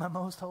 in my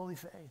most holy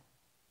faith.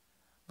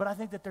 But I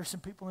think that there's some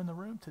people in the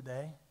room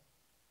today,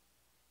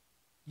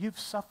 you've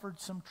suffered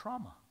some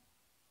trauma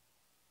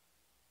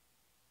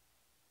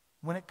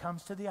when it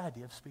comes to the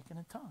idea of speaking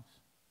in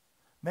tongues.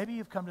 Maybe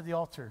you've come to the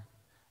altar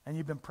and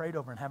you've been prayed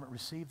over and haven't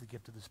received the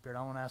gift of the Spirit.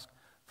 I want to ask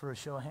for a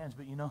show of hands,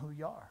 but you know who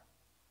you are.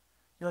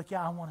 You're like,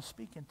 yeah, I want to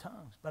speak in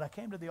tongues, but I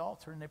came to the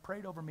altar and they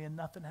prayed over me and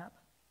nothing happened.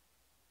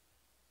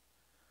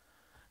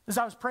 As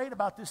I was praying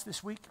about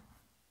this week,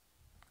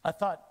 I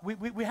thought,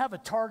 we have a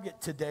target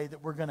today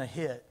that we're going to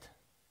hit.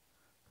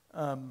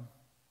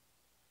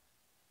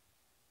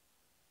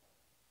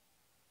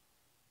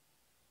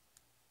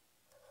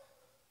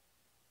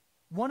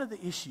 One of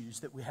the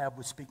issues that we have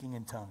with speaking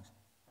in tongues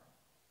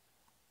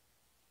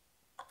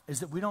is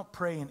that we don't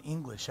pray in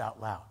English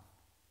out loud.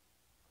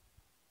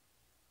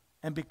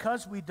 And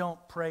because we don't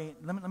pray,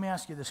 let me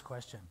ask you this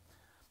question.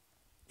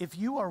 If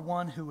you are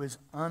one who is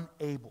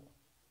unable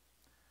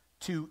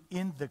to,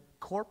 in the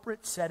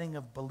corporate setting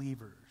of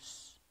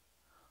believers,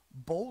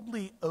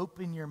 boldly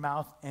open your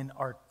mouth and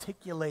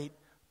articulate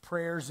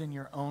prayers in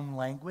your own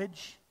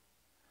language,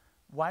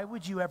 why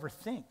would you ever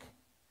think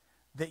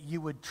that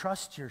you would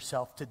trust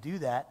yourself to do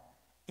that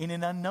in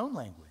an unknown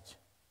language?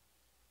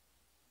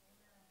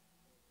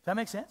 Does that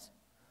make sense?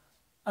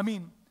 I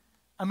mean,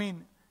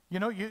 you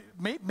know,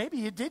 maybe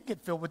you did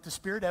get filled with the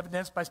Spirit,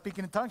 evidenced by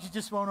speaking in tongues. You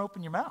just won't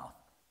open your mouth.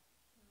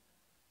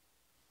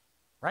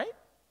 Right?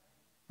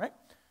 Right?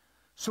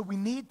 So we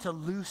need to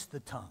loose the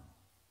tongue.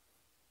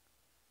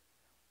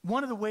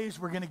 One of the ways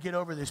we're going to get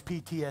over this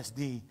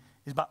PTSD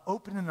is by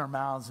opening our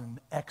mouths and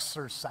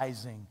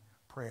exercising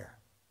prayer.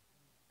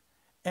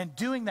 And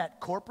doing that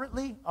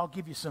corporately, I'll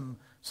give you some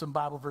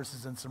Bible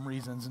verses and some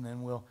reasons, and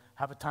then we'll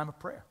have a time of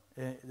prayer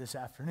this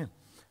afternoon.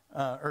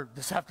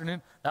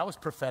 That was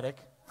prophetic.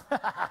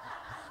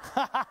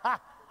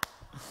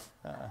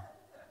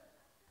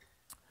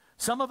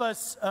 Some of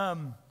us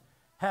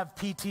have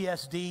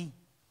PTSD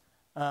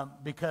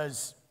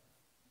because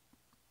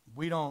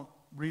we don't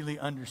really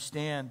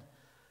understand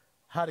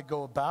how to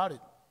go about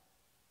it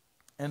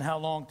and how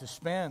long to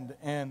spend.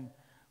 And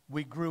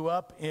we grew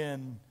up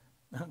in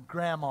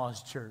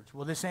grandma's church.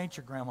 Well, this ain't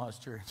your grandma's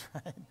church,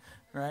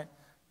 right?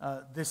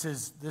 This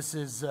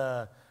is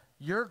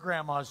your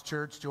grandma's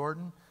church,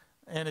 Jordan,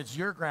 and it's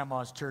your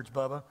grandma's church,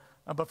 Bubba.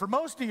 But for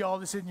most of y'all,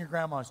 this isn't your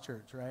grandma's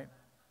church, right?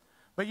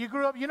 But you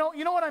grew up, you know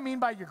what I mean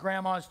by your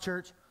grandma's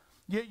church?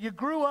 You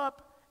grew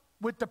up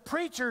with the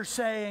preacher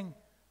saying,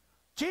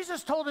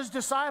 Jesus told his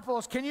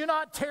disciples, can you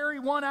not tarry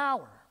 1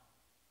 hour?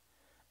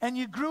 And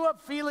you grew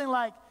up feeling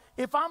like,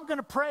 if I'm going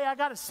to pray, I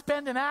got to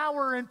spend an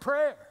hour in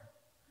prayer.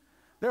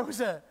 There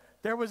was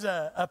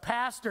a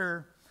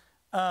pastor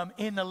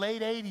in the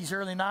late 80s,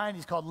 early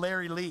 90s called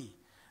Larry Lee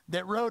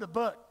that wrote a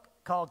book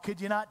called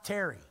Could You Not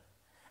Tarry?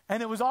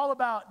 And it was all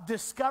about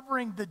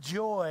discovering the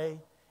joy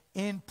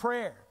in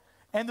prayer.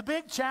 And the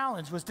big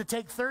challenge was to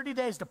take 30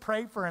 days to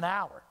pray for an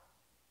hour.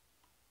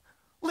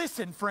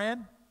 Listen,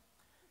 friend,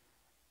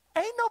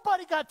 ain't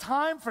nobody got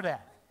time for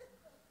that.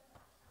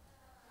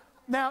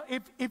 Now,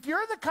 if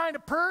you're the kind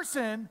of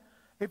person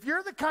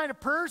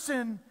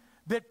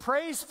that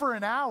prays for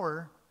an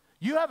hour,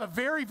 you have a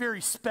very, very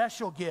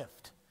special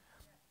gift.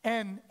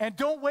 And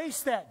don't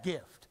waste that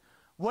gift.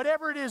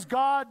 Whatever it is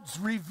God's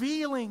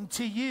revealing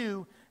to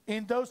you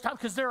in those times,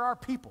 because there are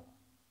people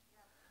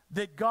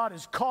that God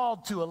has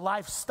called to a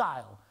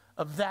lifestyle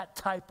of that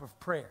type of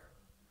prayer.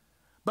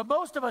 But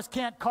most of us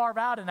can't carve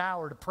out an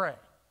hour to pray.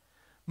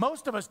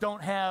 Most of us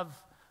don't have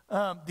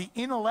the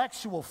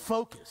intellectual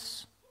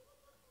focus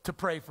to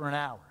pray for an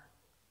hour.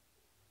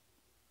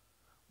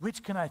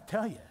 Which, can I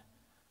tell you,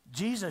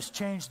 Jesus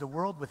changed the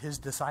world with his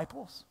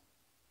disciples.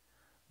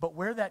 But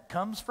where that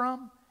comes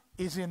from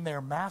is in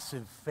their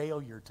massive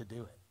failure to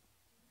do it.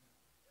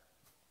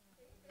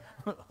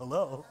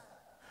 Hello?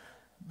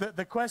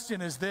 The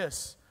question is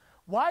this.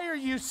 Why are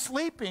you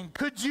sleeping?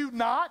 Could you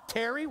not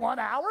tarry 1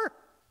 hour?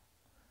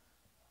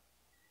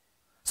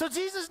 So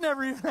Jesus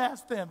never even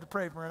asked them to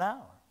pray for an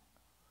hour.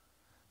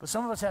 But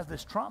some of us have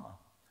this trauma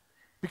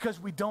because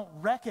we don't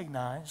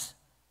recognize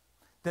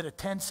that a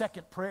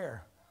 10-second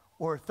prayer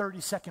or a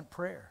 30-second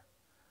prayer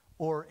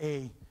or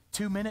a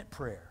 2-minute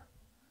prayer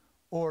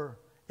or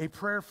a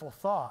prayerful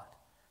thought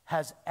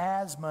has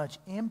as much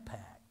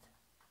impact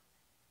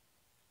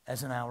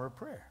as an hour of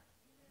prayer.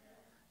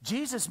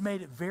 Jesus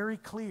made it very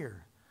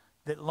clear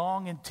that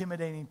long,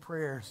 intimidating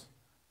prayers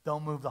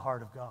don't move the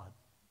heart of God.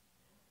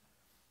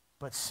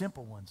 But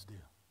simple ones do.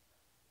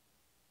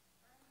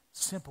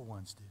 Simple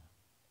ones do.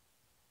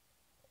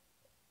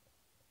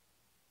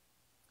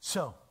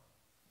 So,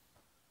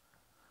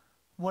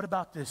 what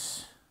about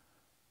this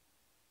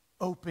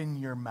open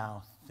your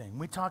mouth thing?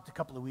 We talked a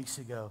couple of weeks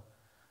ago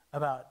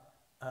about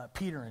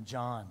Peter and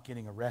John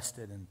getting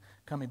arrested and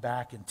coming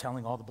back and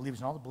telling all the believers,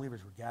 and all the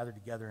believers were gathered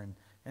together. And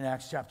in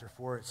Acts chapter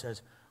 4, it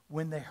says,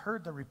 when they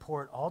heard the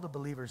report, all the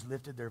believers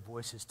lifted their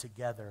voices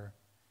together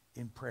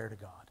in prayer to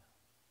God.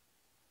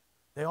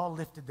 They all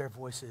lifted their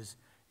voices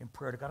in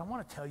prayer to God. I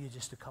want to tell you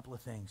just a couple of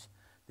things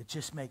that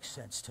just make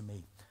sense to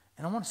me.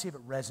 And I want to see if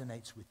it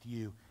resonates with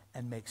you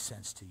and makes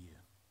sense to you.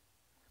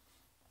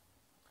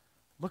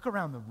 Look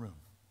around the room.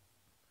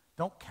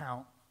 Don't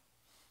count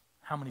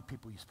how many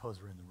people you suppose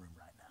are in the room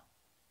right now.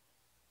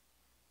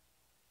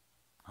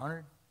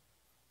 100?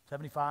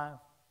 75?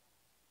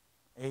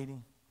 80?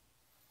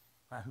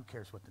 Who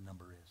cares what the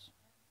number is?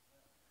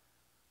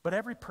 But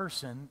every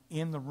person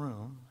in the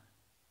room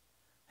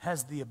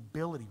has the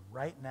ability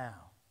right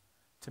now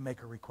to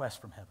make a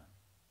request from heaven.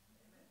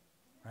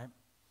 Right?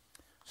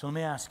 So let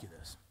me ask you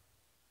this.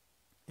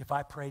 If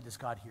I pray, does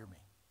God hear me?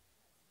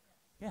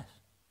 Yes.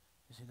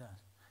 Yes, he does.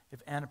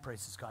 If Anna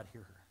prays, does God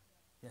hear her?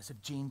 Yes.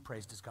 If Jean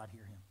prays, does God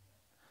hear him?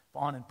 If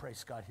Anand prays,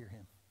 does God hear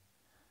him?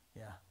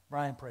 Yeah.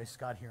 Ryan prays, does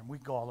God hear him? We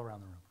can go all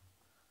around the room.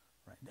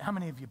 Right? How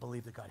many of you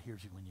believe that God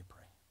hears you when you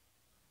pray?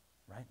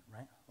 Right?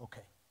 Right?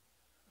 Okay.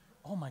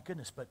 Oh my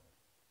goodness, but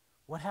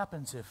what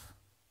happens if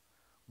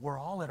we're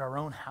all at our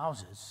own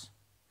houses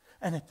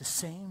and at the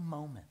same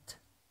moment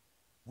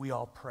we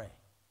all pray?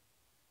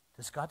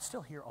 Does God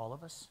still hear all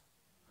of us?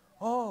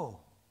 Oh,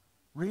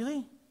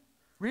 really?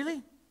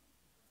 Really?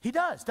 He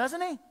does,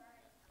 doesn't he?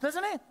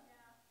 Doesn't he?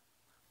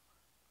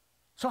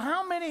 So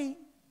how many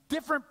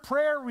different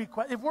prayer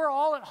requests, if we're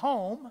all at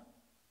home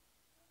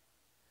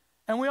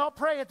and we all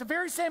pray at the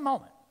very same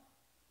moment,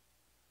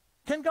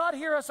 can God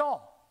hear us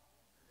all?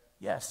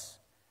 Yes.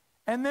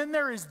 And then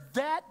there is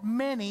that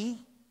many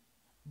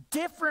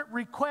different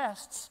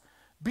requests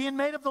being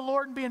made of the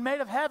Lord and being made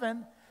of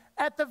heaven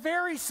at the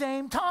very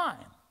same time.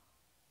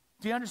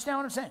 Do you understand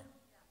what I'm saying?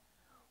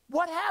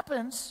 What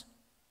happens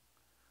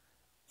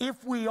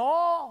if we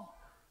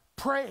all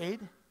prayed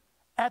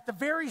at the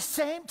very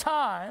same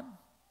time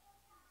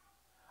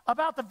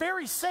about the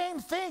very same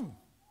thing?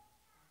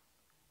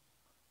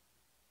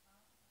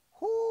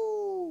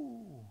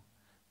 Whoo!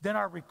 Then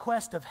our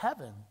request of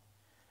heaven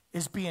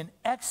is being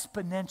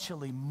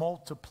exponentially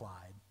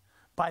multiplied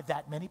by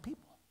that many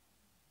people.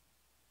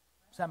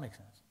 Does that make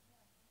sense?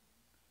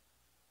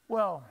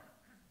 Well,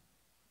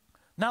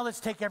 now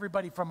let's take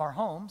everybody from our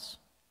homes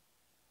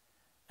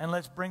and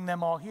let's bring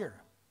them all here.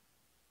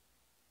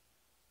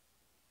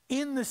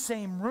 In the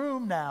same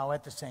room now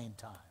at the same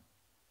time.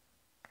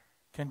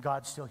 Can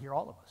God still hear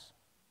all of us?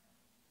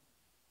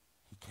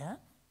 He can?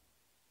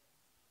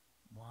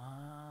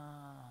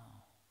 Wow.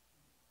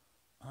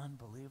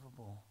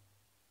 Unbelievable.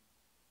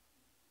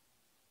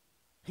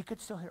 He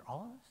could still hear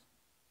all of us?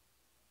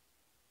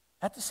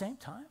 At the same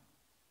time?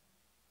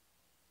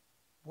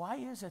 Why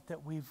is it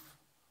that we've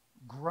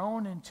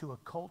grown into a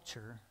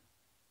culture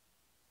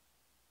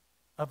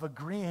of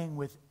agreeing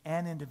with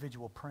an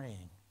individual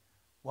praying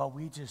while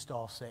we just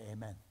all say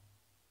amen?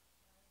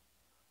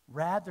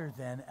 Rather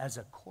than as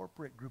a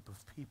corporate group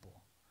of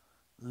people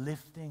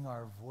lifting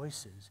our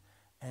voices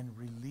and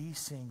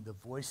releasing the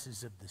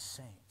voices of the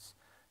saints.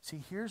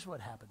 See, here's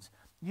what happens.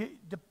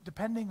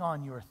 Depending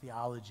on your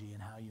theology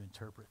and how you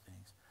interpret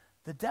things,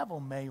 the devil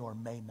may or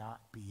may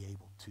not be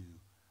able to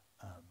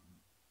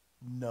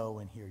know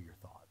and hear your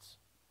thoughts.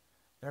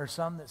 There are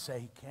some that say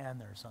he can.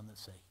 There are some that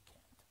say he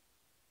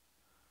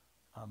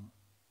can't.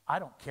 I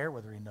don't care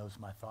whether he knows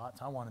my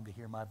thoughts. I want him to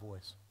hear my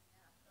voice.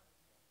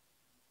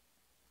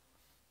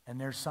 And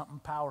there's something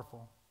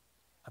powerful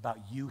about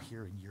you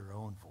hearing your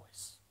own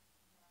voice.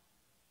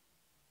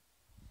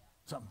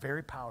 Something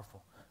very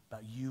powerful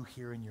about you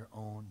hearing your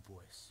own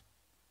voice.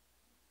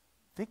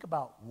 Think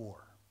about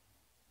war.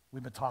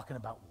 We've been talking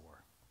about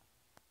war.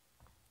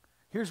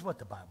 Here's what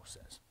the Bible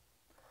says.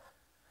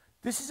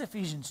 This is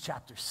Ephesians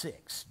chapter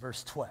 6,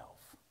 verse 12.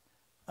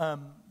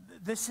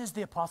 This is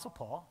the Apostle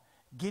Paul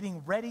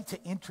getting ready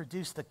to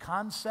introduce the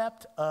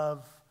concept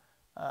of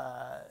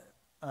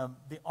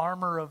the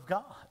armor of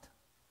God.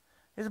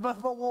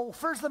 Well,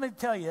 first let me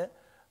tell you,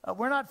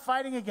 we're not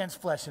fighting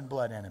against flesh and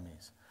blood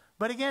enemies,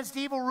 but against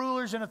evil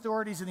rulers and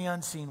authorities in the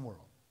unseen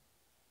world.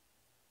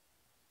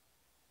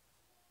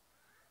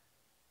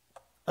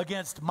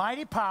 Against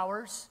mighty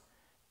powers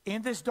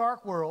in this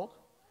dark world,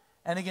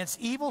 and against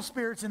evil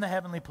spirits in the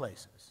heavenly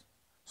places.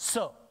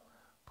 So,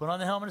 put on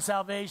the helmet of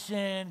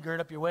salvation,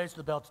 gird up your waist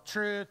with the belt of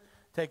truth,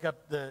 take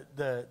up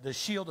the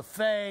shield of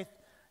faith,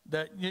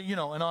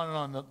 and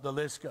on the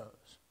list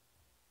goes.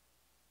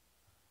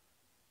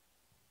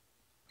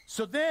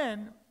 So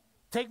then,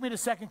 take me to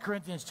 2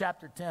 Corinthians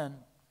chapter 10.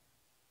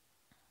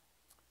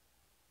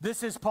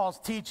 This is Paul's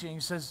teaching. He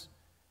says,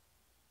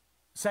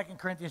 2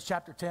 Corinthians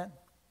chapter 10,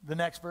 the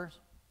next verse.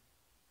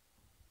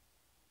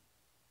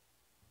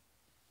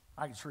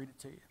 I can just read it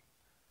to you.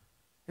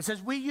 It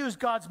says, we use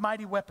God's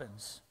mighty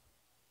weapons,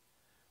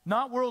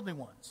 not worldly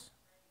ones.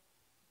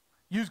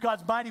 Use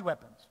God's mighty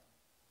weapons,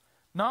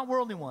 not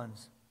worldly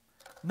ones.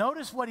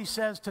 Notice what he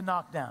says to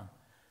knock down.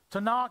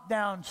 To knock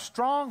down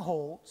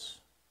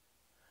strongholds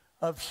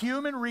of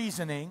human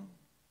reasoning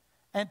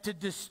and to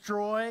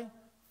destroy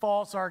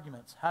false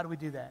arguments. How do we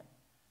do that?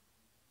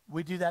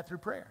 We do that through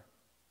prayer.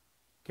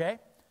 Okay?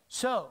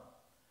 So,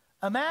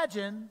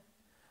 imagine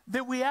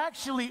that we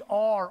actually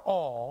are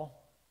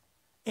all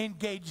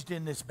engaged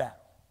in this battle.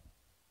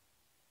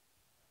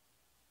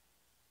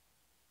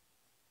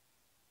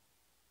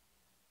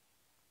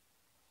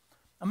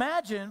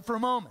 Imagine for a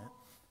moment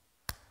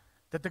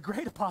that the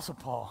great Apostle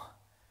Paul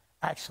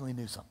actually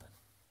knew something.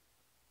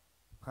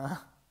 Huh?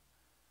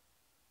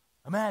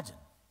 Imagine.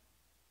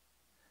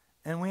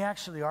 And we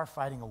actually are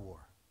fighting a war.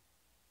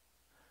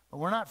 But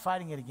we're not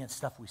fighting it against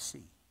stuff we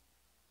see.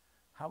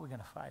 How are we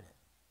going to fight it?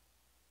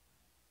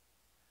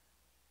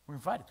 We're going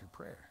to fight it through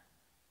prayer.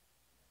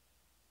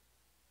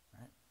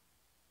 Right?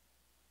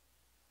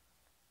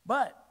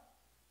 But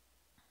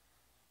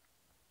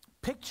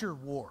picture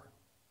war.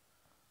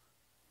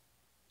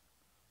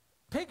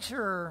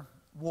 Picture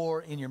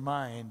war in your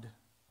mind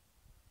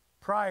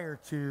prior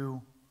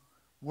to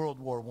World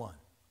War I.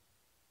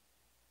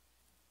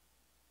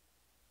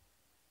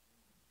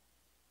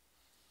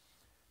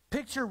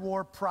 Picture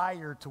war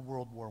prior to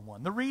World War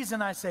I. The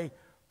reason I say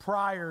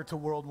prior to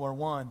World War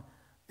I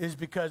is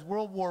because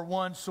World War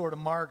I sort of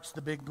marks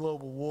the big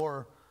global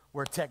war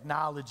where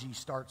technology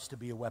starts to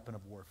be a weapon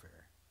of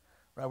warfare.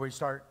 Right? Where you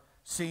start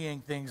seeing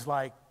things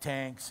like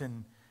tanks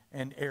and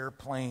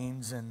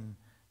airplanes and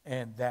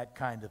that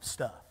kind of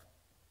stuff.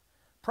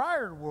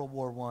 Prior to World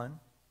War I,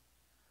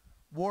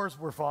 wars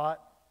were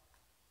fought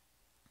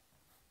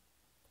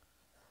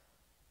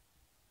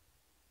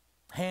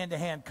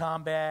hand-to-hand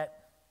combat,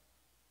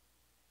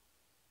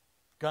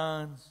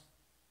 guns.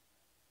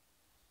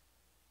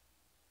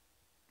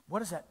 What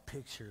does that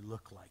picture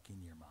look like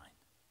in your mind?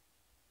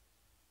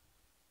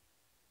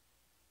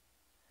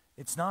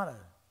 It's not a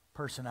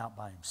person out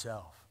by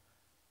himself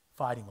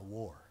fighting a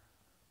war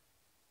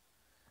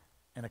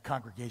and a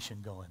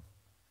congregation going,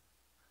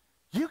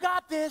 you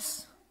got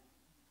this.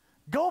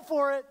 Go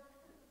for it.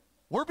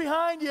 We're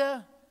behind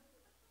you.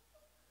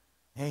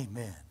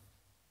 Amen.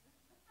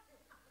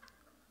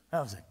 I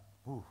was like,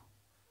 ooh.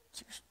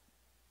 Did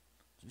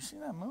you see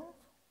that move?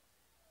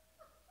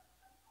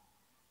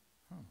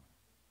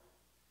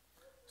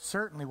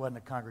 Certainly wasn't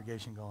a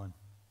congregation going,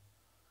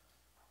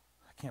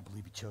 I can't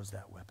believe he chose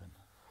that weapon.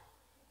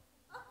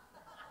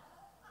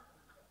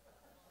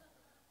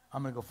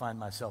 I'm going to go find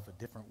myself a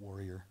different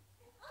warrior.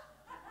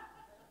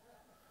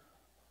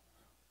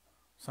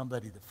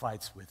 Somebody that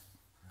fights with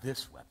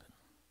this weapon.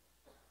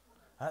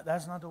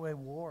 That's not the way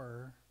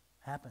war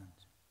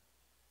happens.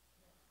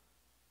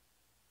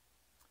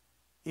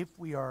 If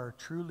we are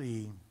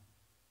truly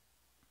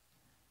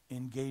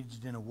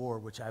engaged in a war,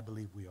 which I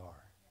believe we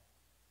are,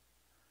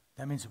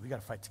 that means that we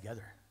got to fight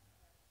together.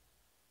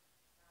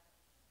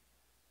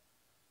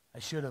 I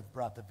should have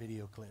brought the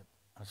video clip.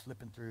 I was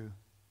flipping through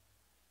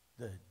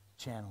the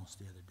channels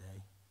the other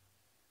day,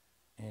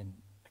 and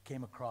I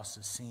came across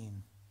a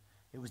scene.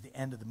 It was the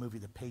end of the movie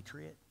The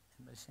Patriot.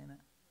 Anybody seen it?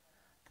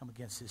 Come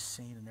against this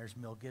scene, and there's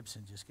Mel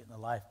Gibson just getting the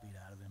life beat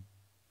out of him.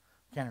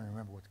 I can't even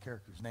remember what the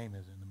character's name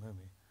is in the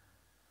movie.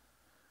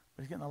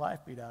 But he's getting the life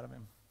beat out of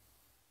him.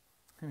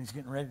 And he's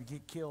getting ready to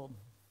get killed.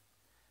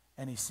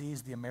 And he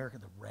sees the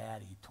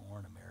ratty,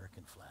 torn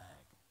American flag.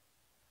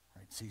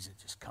 Right? Sees it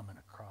just coming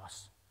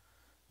across.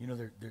 You know,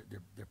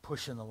 they're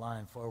pushing the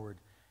line forward.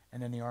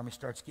 And then the army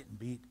starts getting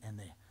beat, and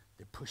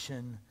they're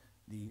pushing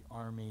the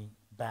army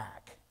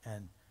back.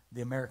 And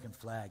the American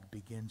flag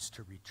begins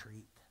to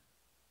retreat.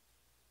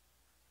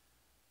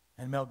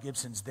 And Mel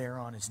Gibson's there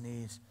on his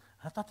knees.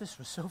 I thought this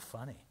was so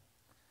funny.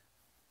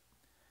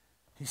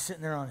 He's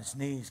sitting there on his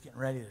knees getting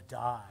ready to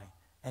die,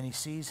 and he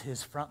sees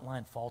his front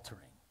line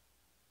faltering.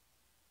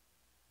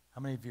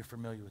 How many of you are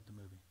familiar with the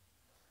movie?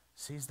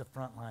 Sees the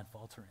front line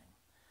faltering.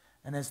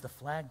 And as the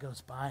flag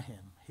goes by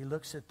him, he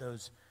looks at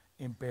those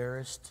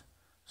embarrassed,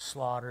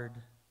 slaughtered,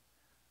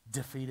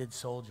 defeated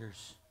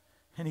soldiers,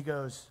 and he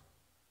goes,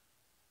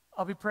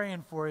 I'll be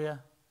praying for you.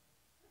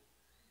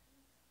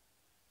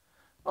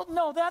 Well,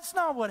 no, that's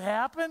not what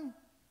happened.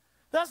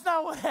 That's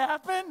not what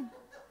happened.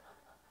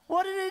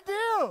 What did he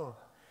do?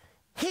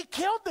 He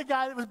killed the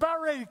guy that was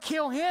about ready to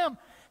kill him.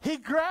 He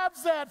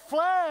grabs that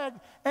flag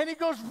and he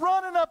goes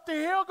running up the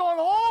hill going,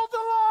 hold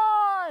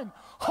the line,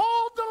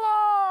 hold the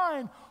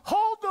line,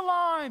 hold the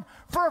line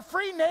for a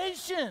free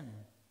nation,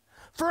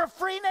 For a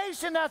free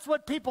nation, that's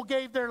what people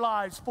gave their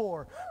lives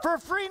for. For a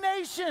free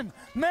nation,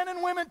 men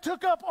and women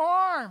took up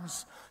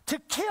arms to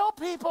kill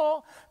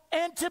people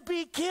and to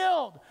be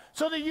killed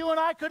so that you and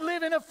I could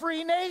live in a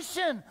free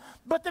nation.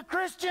 But the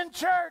Christian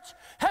church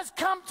has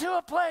come to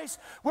a place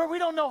where we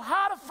don't know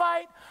how to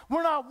fight.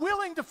 We're not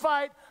willing to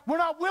fight. We're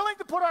not willing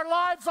to put our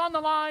lives on the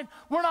line.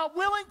 We're not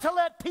willing to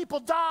let people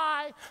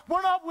die.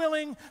 We're not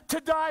willing to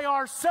die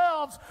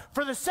ourselves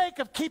for the sake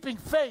of keeping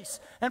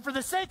face and for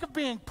the sake of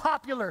being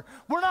popular.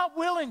 We're not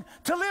willing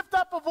to lift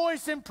up a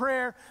voice in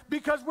prayer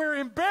because we're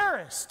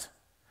embarrassed,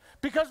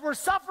 because we're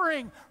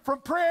suffering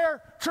from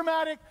prayer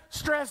traumatic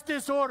stress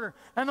disorder.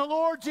 And the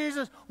Lord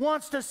Jesus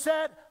wants to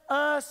set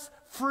us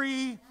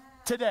free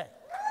today.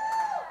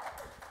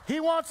 He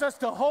wants us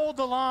to hold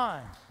the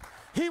line.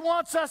 He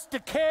wants us to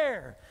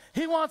care.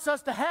 He wants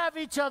us to have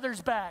each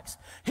other's backs.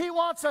 He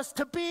wants us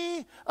to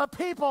be a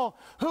people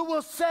who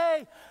will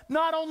say,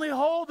 not only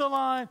hold the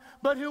line,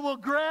 but who will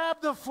grab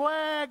the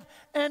flag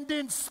and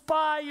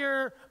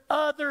inspire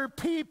other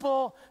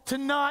people to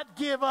not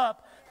give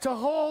up, to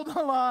hold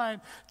the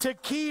line, to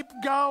keep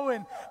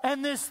going.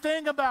 And this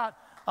thing about,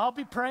 I'll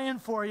be praying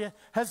for you,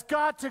 has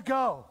got to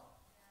go.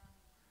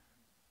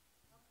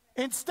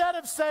 Instead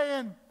of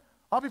saying,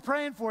 I'll be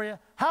praying for you,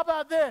 how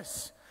about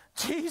this?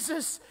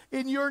 Jesus,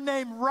 in your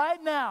name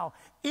right now,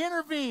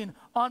 intervene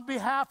on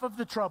behalf of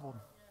the troubled.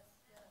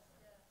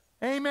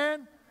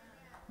 Amen?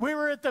 We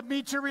were at the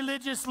Meet Your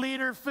Religious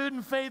Leader Food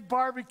and Faith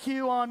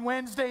Barbecue on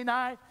Wednesday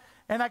night,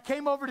 and I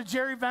came over to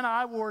Jerry Van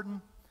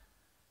Iwarden,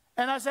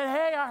 and I said,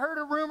 hey, I heard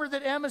a rumor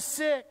that Emma's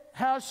sick.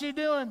 How's she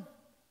doing?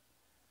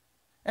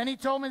 And he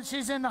told me that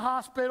she's in the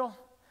hospital.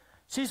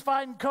 She's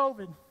fighting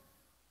COVID.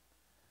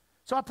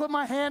 So I put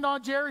my hand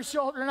on Jerry's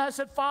shoulder and I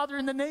said, Father,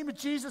 in the name of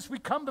Jesus, we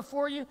come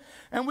before you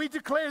and we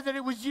declare that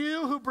it was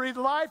you who breathed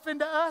life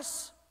into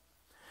us,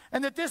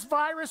 and that this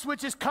virus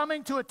which is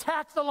coming to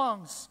attack the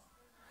lungs,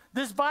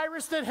 this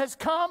virus that has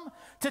come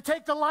to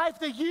take the life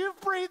that you've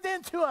breathed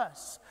into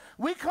us,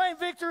 we claim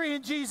victory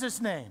in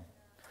Jesus' name.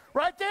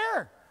 Right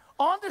there,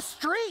 on the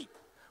street,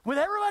 with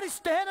everybody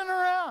standing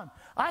around.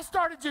 I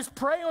started just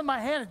praying with my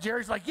hand, and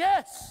Jerry's like,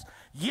 yes,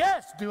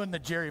 yes, doing the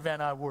Jerry Van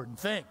Iwarden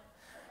thing.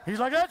 He's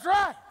like, that's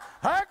right.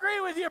 I agree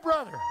with you,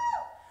 brother.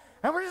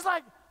 And we're just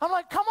like, I'm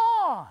like, come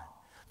on.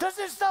 Does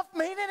this stuff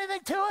mean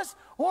anything to us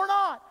or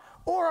not?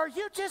 Or are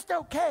you just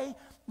okay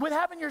with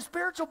having your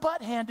spiritual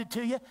butt handed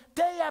to you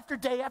day after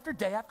day after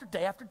day after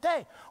day after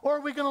day? Or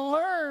are we going to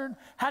learn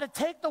how to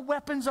take the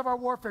weapons of our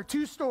warfare?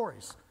 2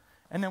 stories.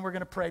 And then we're going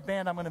to pray.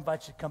 Band, I'm going to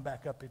invite you to come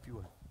back up if you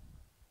would.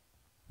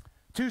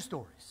 2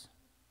 stories.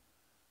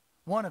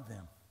 One of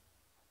them,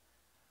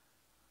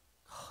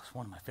 it's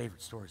one of my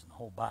favorite stories in the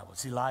whole Bible.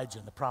 It's Elijah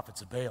and the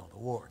prophets of Baal, the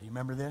war. Do you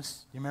remember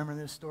this? Do you remember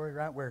this story,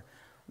 right? Where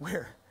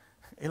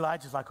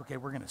Elijah's like, okay,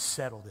 we're going to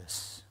settle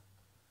this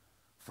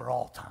for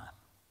all time.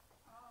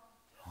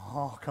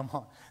 Oh, come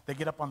on. They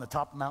get up on the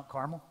top of Mount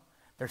Carmel.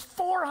 There's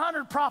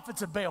 400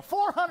 prophets of Baal.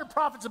 400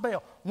 prophets of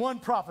Baal. 1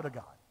 prophet of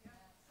God.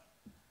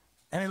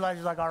 And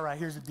Elijah's like, all right,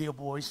 here's the deal,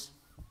 boys.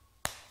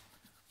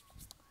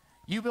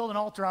 You build an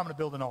altar, I'm going to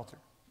build an altar.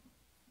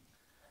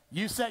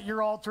 You set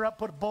your altar up,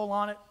 put a bull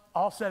on it.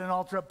 I'll set an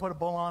altar up, put a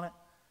bull on it.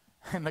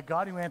 And the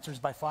God who answers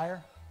by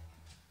fire,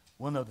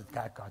 we'll know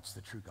that God's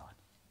the true God.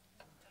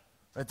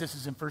 But this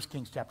is in 1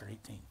 Kings chapter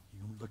 18. You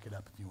can look it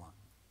up if you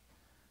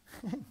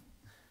want.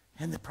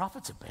 And the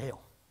prophets of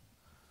Baal,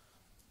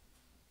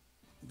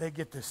 they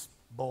get this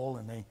bull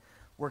and they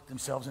work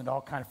themselves into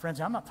all kind of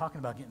frenzy. I'm not talking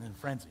about getting in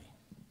frenzy.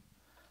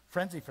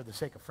 Frenzy for the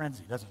sake of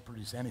frenzy doesn't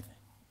produce anything.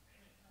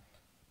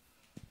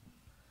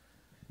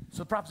 So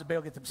the prophets of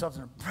Baal get themselves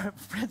in a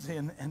frenzy,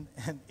 and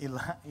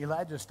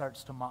Elijah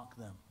starts to mock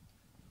them.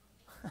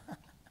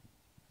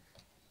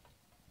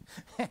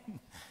 And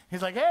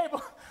he's like, hey,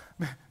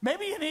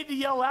 maybe you need to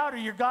yell louder.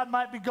 Your God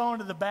might be going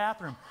to the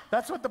bathroom.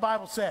 That's what the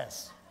Bible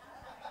says.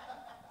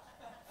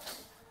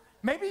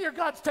 Maybe your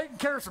God's taking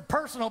care of some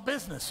personal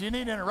business. You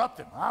need to interrupt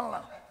him. I don't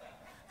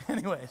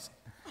know.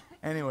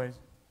 Anyways.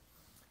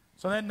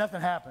 So then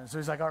nothing happens. So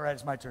he's like, all right,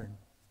 it's my turn.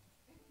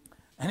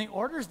 And he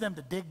orders them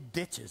to dig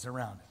ditches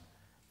around it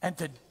and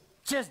to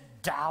just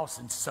douse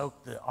and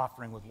soak the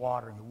offering with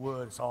water, and the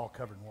wood is all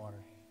covered in water.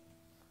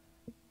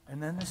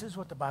 And then this is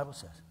what the Bible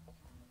says.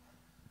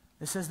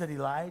 It says that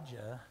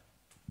Elijah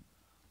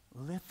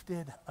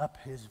lifted up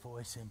his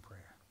voice in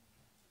prayer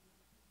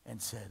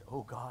and said,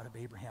 oh God of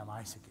Abraham,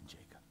 Isaac, and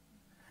Jacob,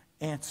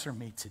 answer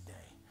me today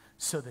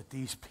so that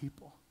these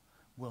people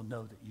will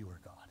know that you are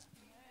God.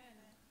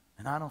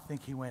 And I don't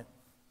think he went,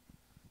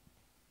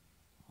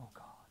 oh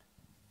God,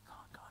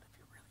 if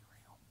you're really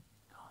real,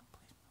 God,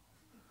 please.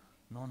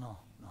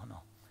 No.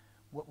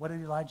 What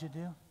did Elijah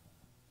do?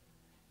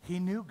 He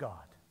knew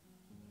God.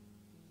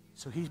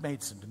 So he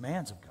made some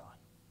demands of God.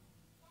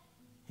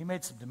 He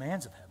made some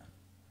demands of heaven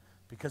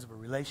because of a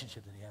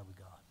relationship that he had with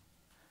God.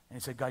 And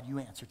he said, God, you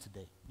answer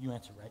today. You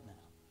answer right now.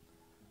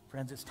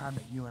 Friends, it's time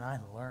that you and I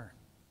learn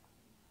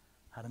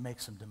how to make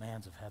some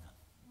demands of heaven.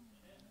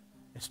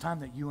 It's time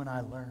that you and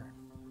I learn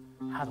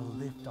how to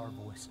lift our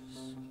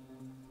voices,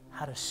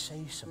 how to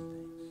say some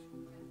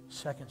things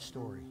Second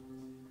story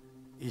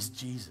is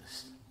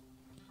Jesus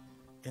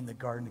in the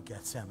Garden of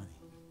Gethsemane.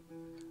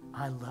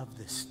 I love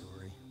this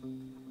story.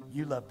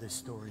 You love this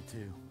story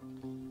too.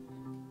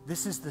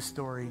 This is the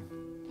story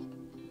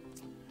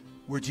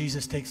where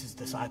Jesus takes his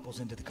disciples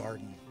into the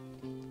garden.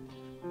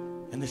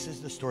 And this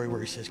is the story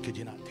where he says, could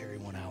you not tarry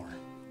 1 hour?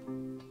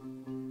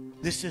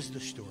 This is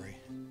the story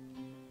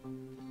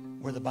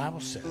where the Bible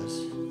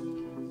says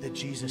that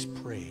Jesus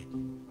prayed.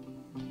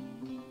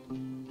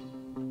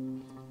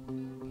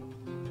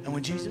 And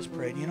when Jesus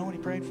prayed, you know what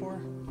he prayed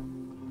for?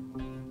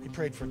 He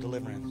prayed for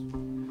deliverance.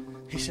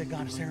 He said,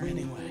 God, is there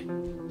any way?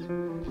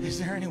 Is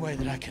there any way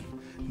that I can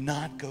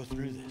not go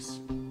through this?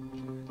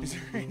 Is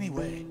there any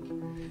way?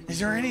 Is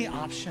there any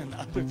option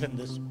other than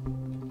this?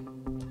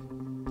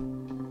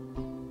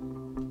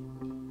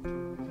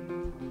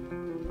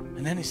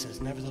 And then he says,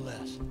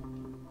 nevertheless,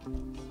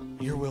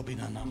 your will be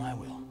done, not my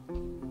will.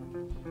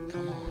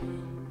 Come on.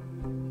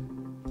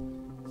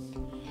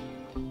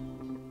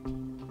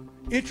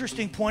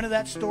 Interesting point of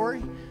that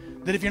story,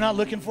 that if you're not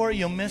looking for it,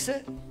 you'll miss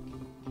it,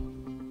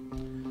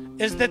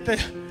 is that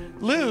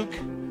Luke,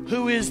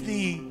 who is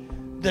the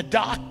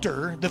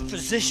doctor, the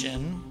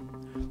physician,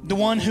 the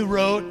one who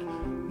wrote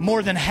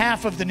more than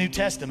half of the New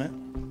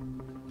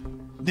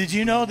Testament. Did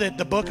you know that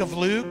the book of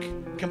Luke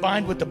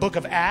combined with the book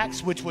of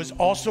Acts, which was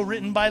also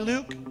written by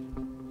Luke,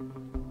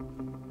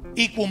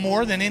 equal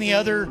more than any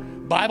other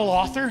Bible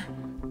author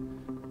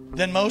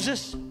than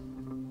Moses?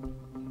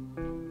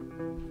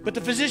 But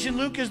the physician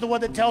Luke is the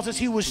one that tells us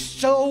he was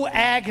so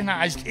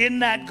agonized in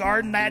that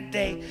garden that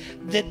day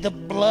that the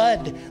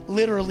blood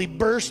literally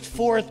burst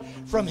forth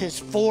from his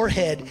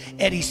forehead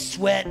and he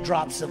sweat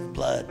drops of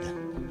blood.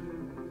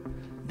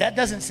 That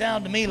doesn't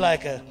sound to me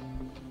like a,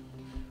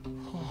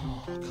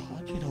 oh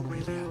God, you know,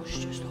 really, I was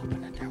just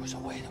hoping that there was a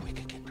way that we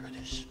could get through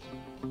this.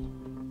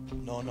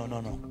 No.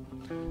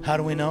 How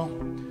do we know?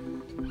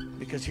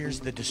 Because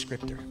here's the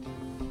descriptor.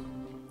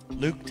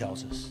 Luke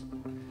tells us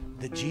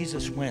that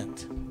Jesus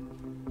went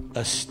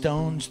a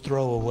stone's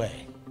throw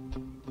away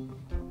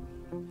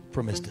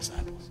from his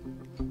disciples.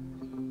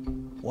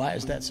 Why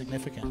is that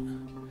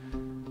significant?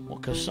 Well,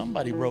 because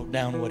somebody wrote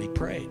down what he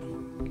prayed.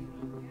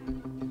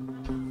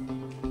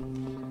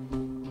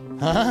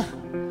 Huh?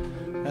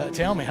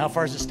 Tell me, how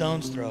far is a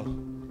stone's throw?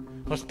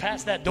 Well, it's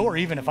past that door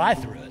even if I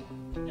threw it.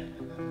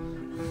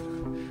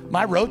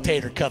 My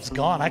rotator cuff's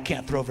gone. I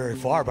can't throw very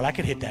far, but I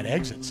could hit that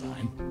exit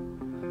sign.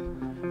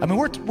 I mean,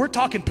 we're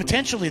talking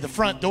potentially the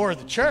front door of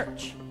the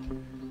church.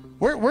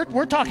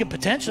 We're talking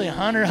potentially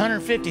 100,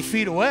 150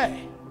 feet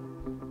away.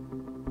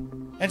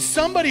 And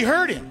somebody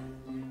heard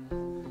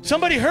him.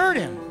 Somebody heard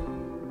him.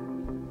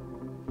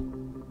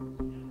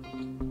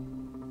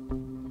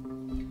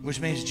 Which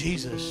means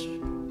Jesus,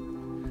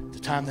 the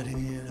time that he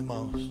needed it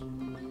most,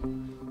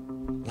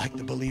 like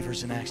the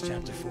believers in Acts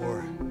chapter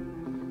 4,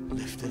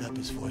 lifted up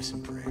his voice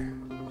in prayer.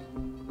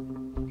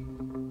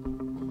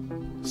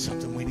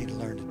 Something we need to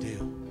learn to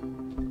do.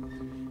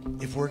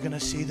 If we're going to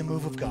see the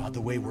move of God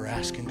the way we're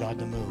asking God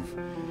to move,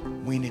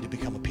 we need to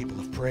become a people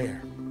of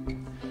prayer.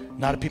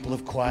 Not a people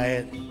of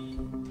quiet,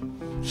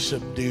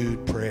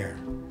 subdued prayer,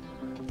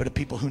 but a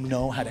people who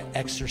know how to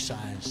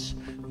exercise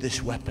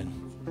this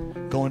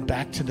weapon. Going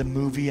back to the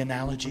movie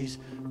analogies,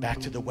 back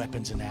to the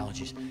weapons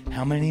analogies.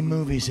 How many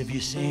movies have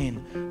you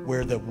seen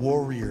where the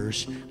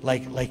warriors,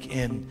 like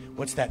in,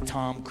 what's that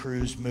Tom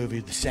Cruise movie,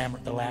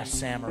 The Last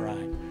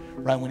Samurai,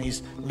 right, when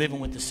he's living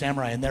with the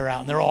samurai and they're out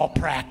and they're all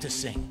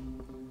practicing.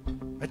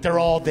 Right? They're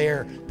all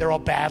there. They're all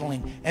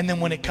battling. And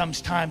then when it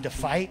comes time to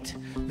fight,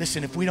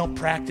 listen, if we don't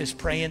practice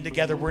praying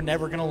together, we're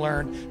never going to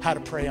learn how to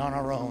pray on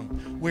our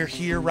own. We're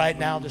here right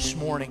now this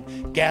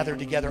morning, gathered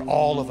together,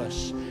 all of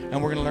us,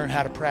 and we're going to learn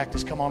how to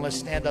practice. Come on, let's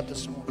stand up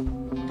this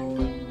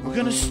morning. We're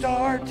going to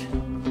start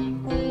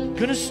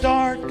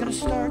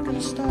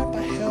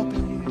by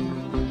helping you.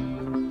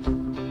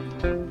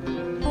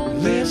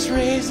 Let's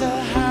raise a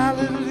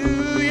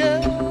hallelujah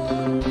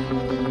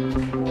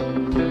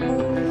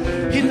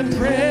in the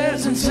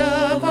presence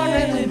of our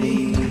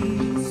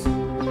enemies.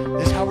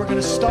 That's how we're going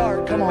to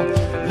start. Come on.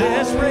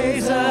 Let's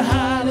raise a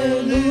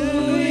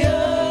hallelujah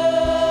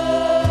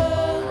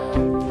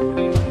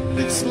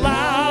that's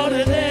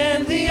louder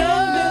than the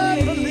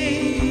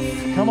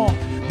unbelief. Come on.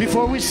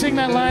 Before we sing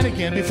that line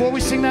again,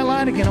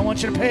 I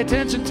want you to pay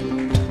attention to.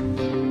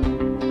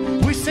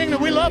 We sing that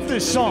we love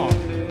this song.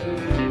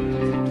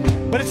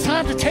 But it's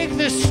time to take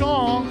this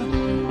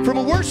song from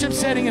a worship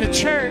setting in a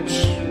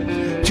church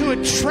to a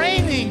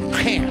training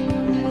camp.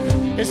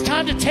 It's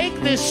time to take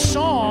this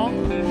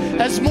song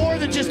as more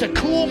than just a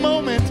cool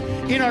moment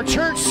in our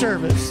church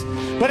service,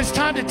 but it's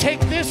time to take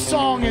this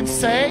song and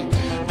say,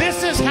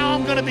 this is how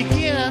I'm going to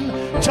begin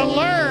to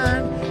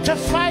learn to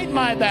fight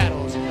my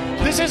battles.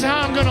 This is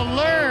how I'm going to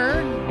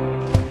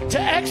learn to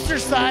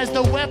exercise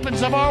the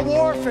weapons of our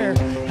warfare.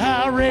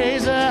 I'll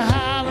raise a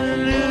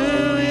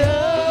hallelujah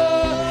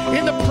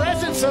in the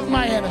presence of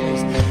my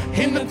enemies.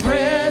 In the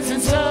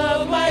presence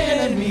of my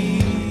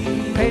enemies.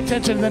 Pay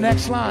attention to the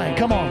next line.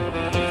 Come on.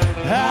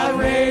 I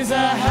raise a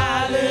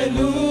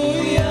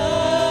hallelujah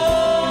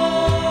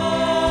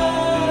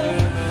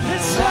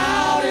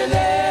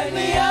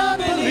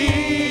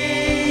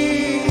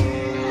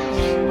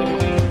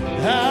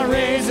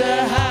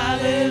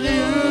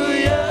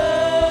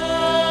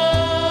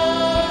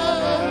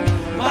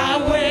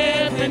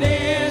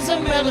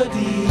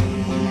melody.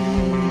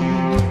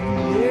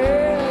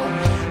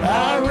 Yeah,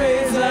 I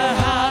raise a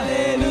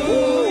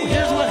hallelujah.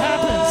 Here's what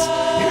happens.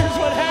 Here's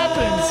what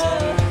happens.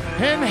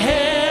 And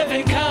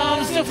heaven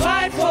comes to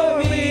fight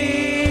for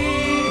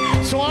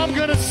me. So I'm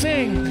going to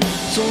sing.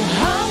 So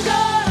I'm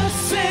gonna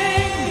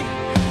sing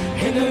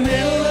in the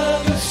middle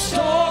of the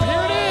storm.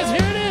 Here it is.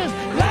 Here it is.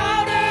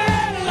 Louder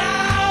and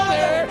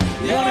louder,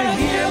 you're gonna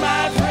hear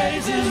my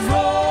praises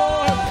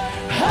roar.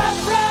 Up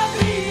from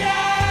the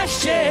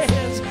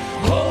ashes,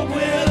 hope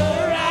will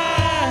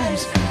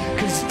arise.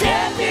 'Cause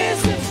death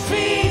is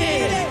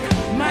defeated,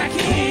 my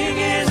King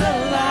is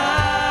alive.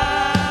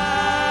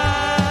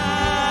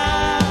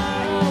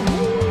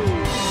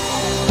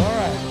 All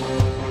right.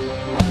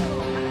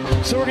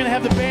 So we're going to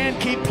have the band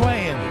keep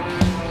playing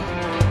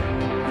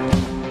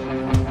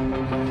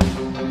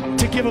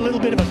to give a little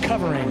bit of a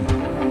covering.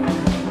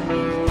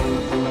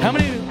 How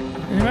many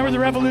remember the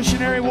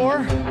Revolutionary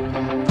War?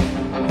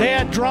 They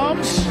had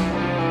drums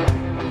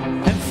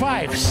and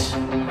fifes.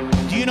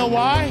 Do you know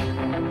why?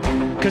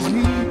 Because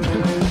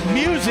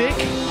music,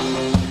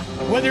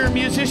 whether you're a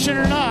musician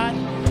or not,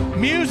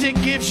 music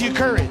gives you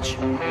courage.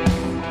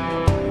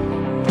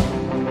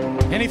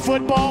 Any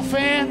football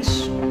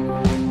fans?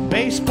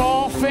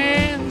 Baseball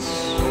fans?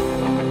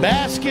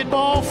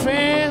 Basketball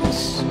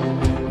fans?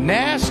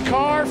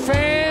 NASCAR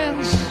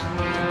fans?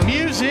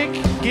 Music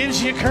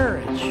gives you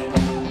courage.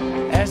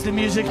 As the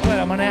music's played,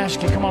 I'm going to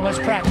ask you, come on, let's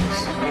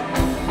practice.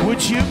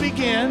 Would you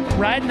begin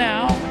right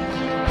now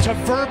to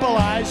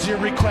verbalize your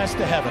request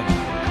to heaven?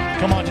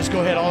 Come on, just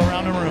go ahead all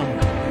around the room.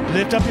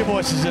 Lift up your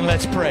voices and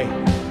let's pray.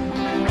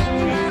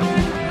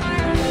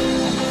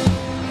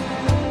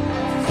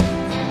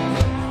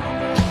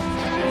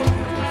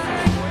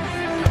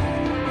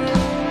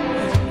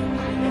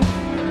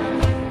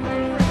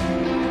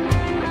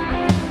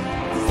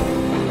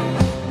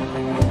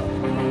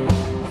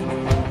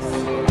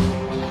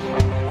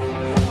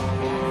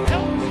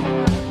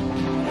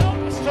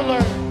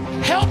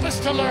 Help us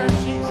to learn,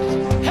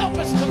 Jesus. Help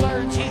us to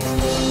learn,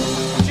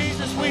 Jesus.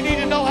 Jesus, we need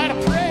to know how to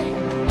pray.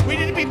 We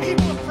need to be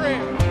people of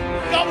prayer.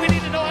 God, we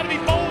need to know how to be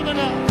bold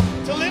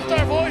enough to lift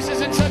our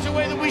voices in such a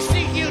way that we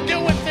see you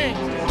doing things.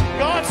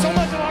 God, so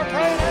much of our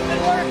praying has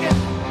been working.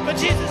 But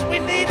Jesus, we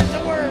need it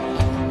to work.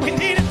 We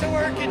need it to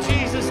work in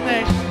Jesus'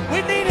 name.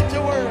 We need it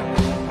to work.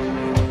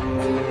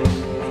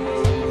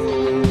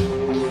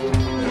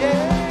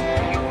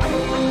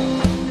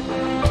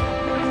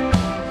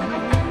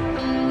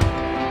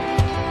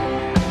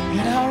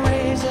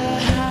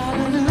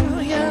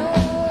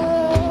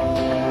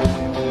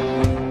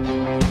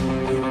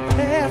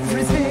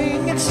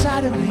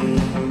 Inside of me,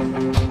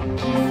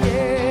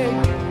 yeah,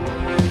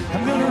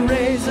 I'm gonna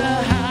raise a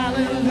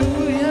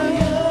hallelujah,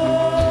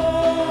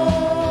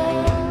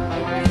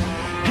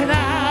 and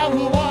I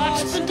will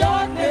watch the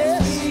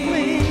darkness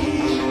flee.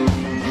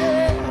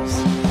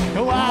 Yes,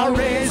 oh, I'll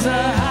raise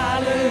a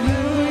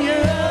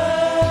hallelujah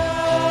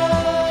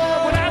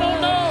when I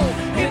don't know,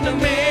 in the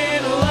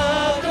middle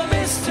of the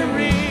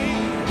mystery.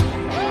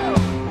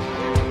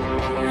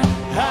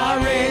 I'll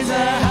raise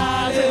a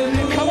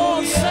hallelujah. Come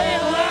on, say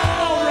it loud.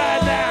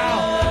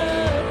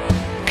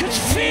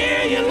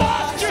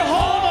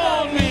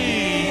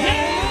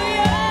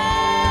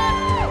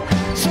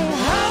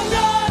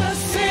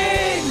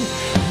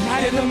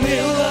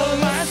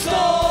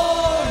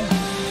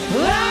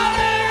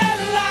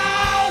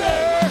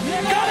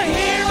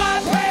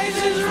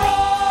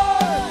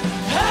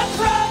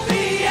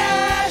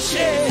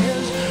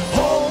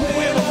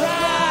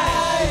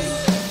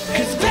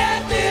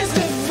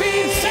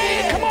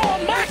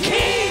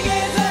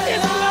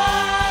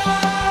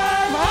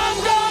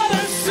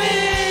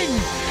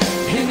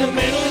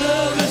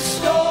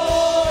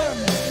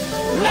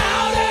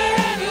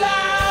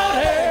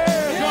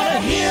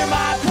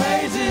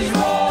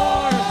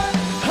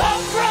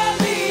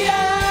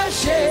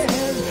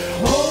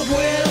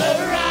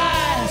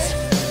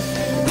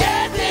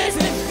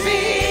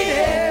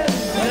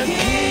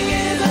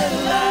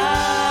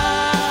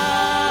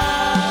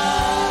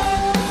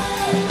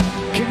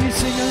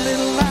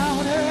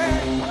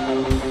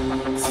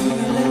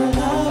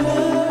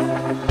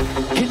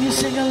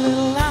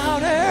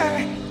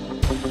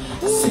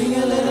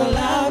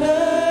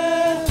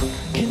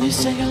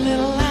 Sing a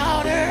little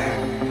louder.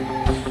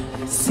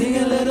 Sing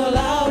a little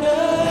louder.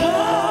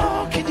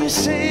 Oh, can you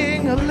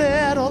sing a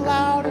little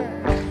louder?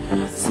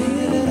 Sing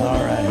a little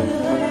All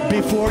right.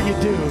 Before you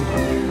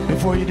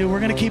do, we're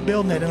going to keep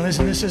building it. And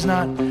listen, this is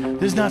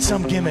not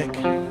some gimmick.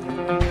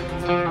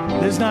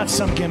 This is not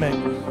some gimmick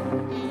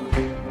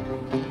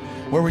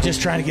where we're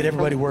just trying to get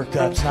everybody worked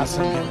up. It's not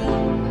some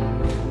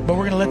gimmick. But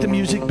we're going to let the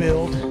music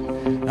build,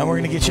 and we're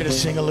going to get you to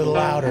sing a little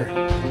louder.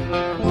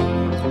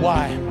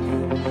 Why?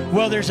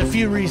 Well, there's a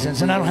few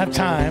reasons, and I don't have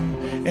time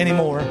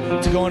anymore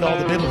to go into all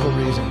the biblical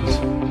reasons.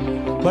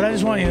 But I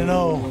just want you to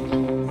know,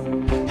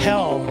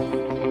 hell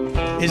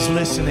is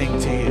listening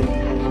to you.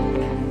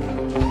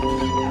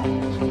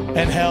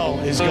 And hell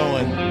is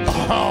going,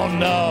 oh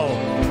no,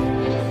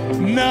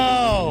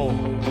 no.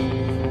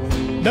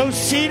 Those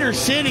Cedar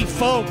City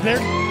folk, they're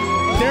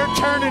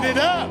turning it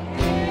up.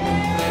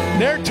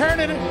 They're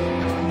turning it.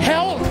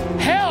 Hell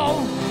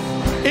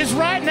is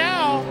right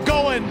now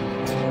going,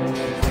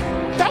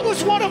 that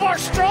was one of our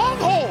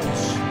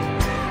strongholds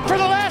for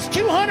the last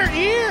 200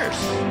 years.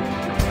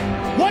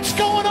 What's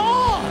going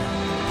on?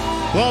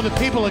 Well, the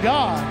people of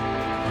God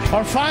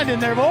are finding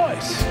their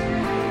voice.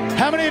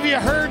 How many of you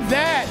heard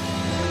that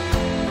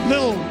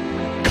little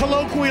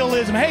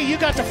colloquialism? Hey, you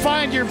got to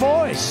find your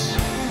voice.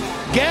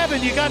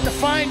 Gavin, you got to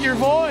find your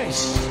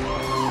voice.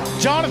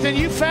 Jonathan,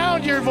 you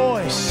found your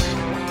voice.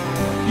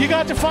 You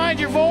got to find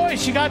your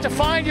voice. You got to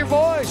find your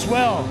voice.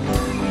 Well,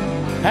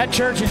 that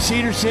church in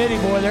Cedar City,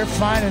 boy, they're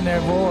finding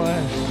their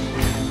voice.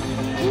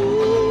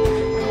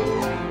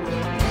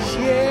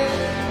 Yeah.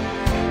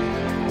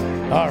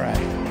 All right.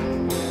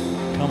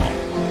 Come on.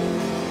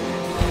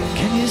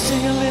 Can you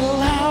sing a little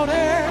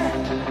louder?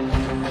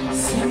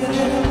 Sing a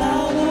little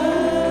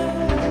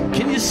louder.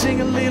 Can you sing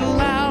a little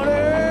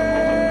louder?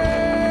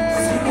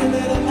 Sing a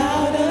little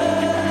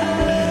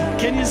louder.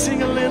 Can you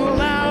sing a little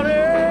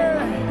louder?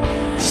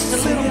 Just a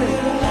little bit.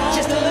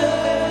 Just a little.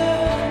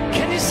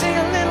 Can you sing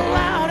a little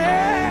louder?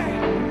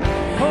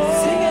 Oh,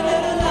 sing a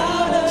little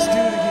louder. Let's do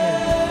it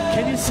again.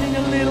 Can you sing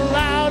a little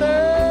louder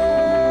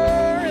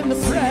in the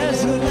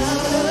presence?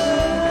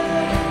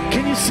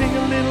 Can you sing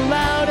a little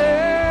louder?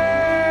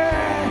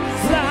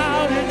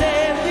 Louder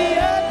than the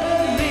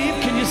unbelief.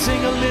 Can you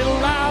sing a little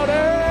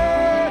louder?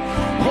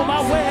 Oh,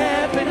 my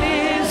weapon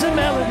is a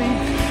melody.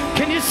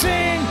 Can you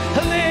sing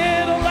a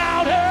little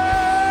louder?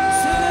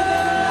 Sing a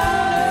little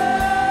louder.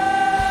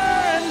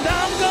 And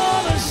I'm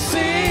gonna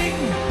sing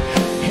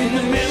in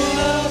the middle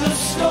of the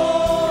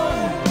storm.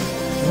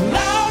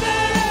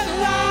 Louder and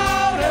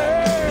louder.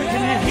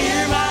 Can you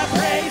hear my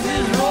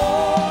praises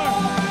roar?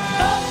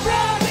 Up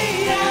from the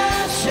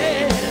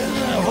ashes,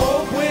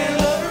 hope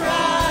will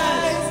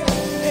arise.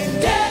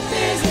 Death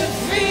is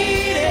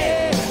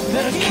defeated,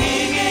 the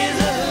King is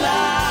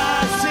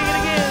alive. Sing it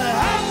again.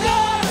 I'm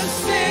gonna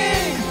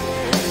sing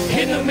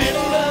in the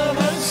middle of a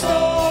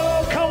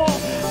storm. Come on,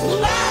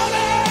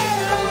 louder,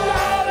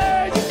 louder.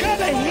 You're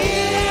gonna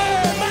hear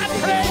my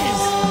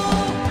praise.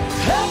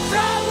 Up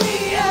from the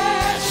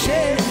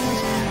ashes,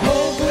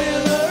 hope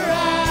will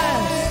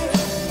arise.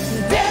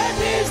 Death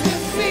is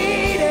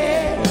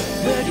defeated,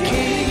 the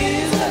King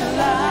is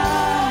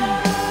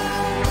alive.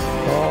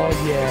 Oh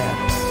yeah.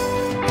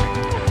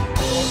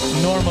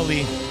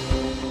 Normally,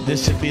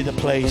 this would be the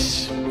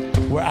place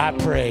where I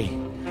pray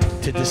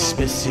to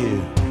dismiss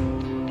you.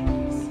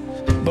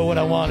 But what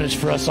I want is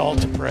for us all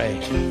to pray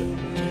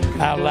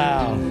out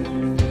loud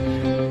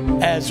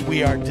as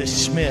we are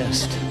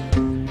dismissed.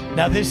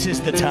 Now, this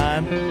is the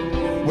time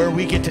where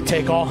we get to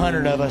take all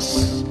 100 of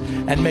us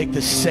and make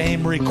the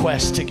same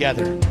request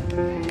together.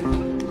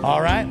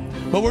 All right?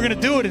 But we're going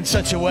to do it in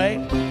such a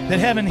way that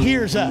heaven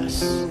hears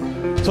us.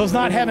 So it's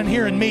not heaven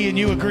hearing me and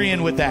you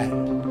agreeing with that.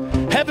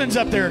 Heaven's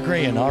up there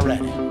agreeing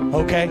already.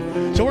 Okay?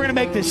 So we're going to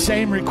make this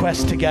same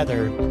request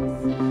together.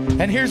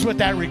 And here's what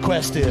that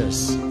request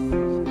is.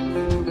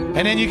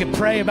 And then you can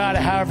pray about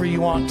it however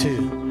you want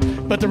to.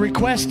 But the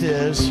request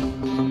is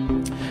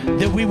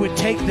that we would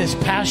take this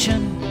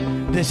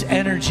passion, this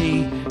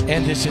energy,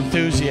 and this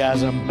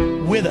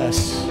enthusiasm with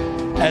us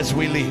as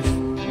we leave.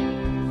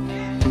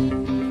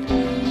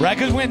 Right?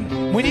 Because when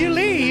you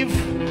leave,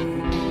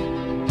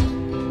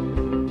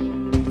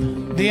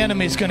 the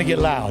enemy's going to get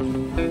loud.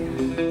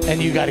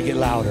 And you got to get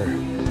louder.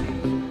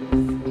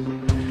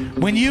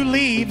 When you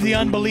leave, the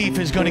unbelief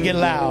is going to get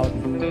loud.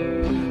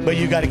 But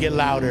you got to get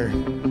louder.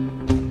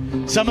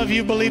 Some of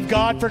you believe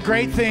God for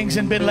great things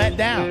and been let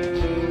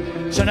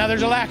down. So now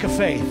there's a lack of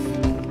faith.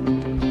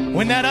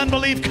 When that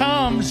unbelief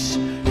comes,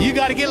 you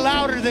got to get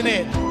louder than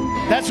it.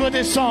 That's what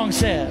this song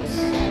says.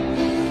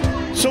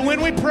 So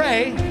when we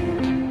pray,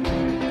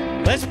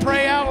 let's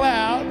pray out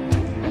loud.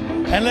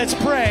 And let's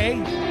pray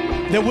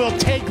that we'll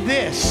take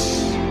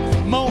this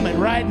moment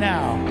right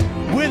now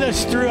with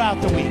us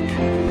throughout the week.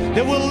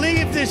 That we'll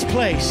leave this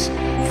place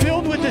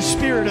filled with the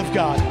Spirit of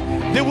God.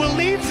 That we'll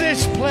leave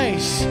this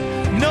place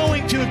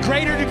knowing to a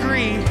greater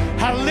degree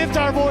how to lift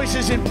our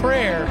voices in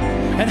prayer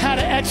and how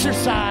to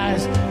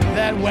exercise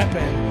that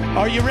weapon.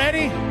 Are you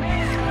ready?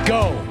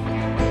 Go.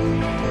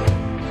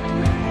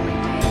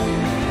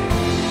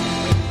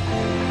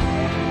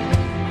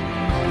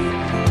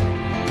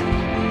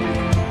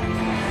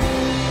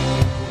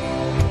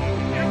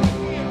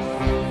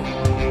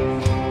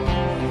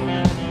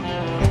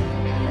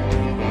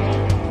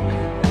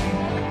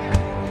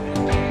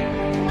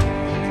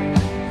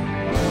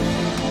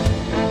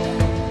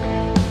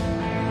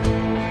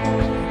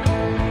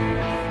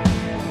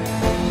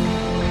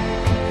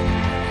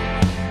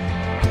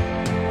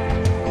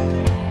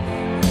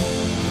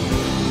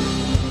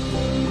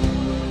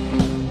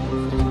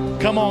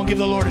 Come on, give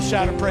the Lord a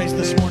shout of praise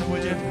this morning,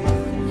 would you?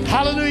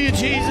 Hallelujah,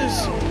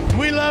 Jesus.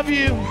 We love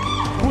you.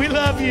 We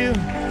love you.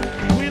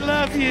 We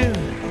love you.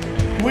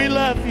 We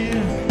love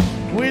you.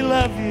 We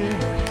love you.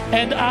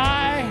 And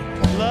I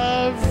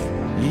love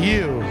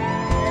you.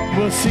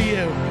 We'll see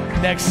you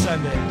next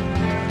Sunday.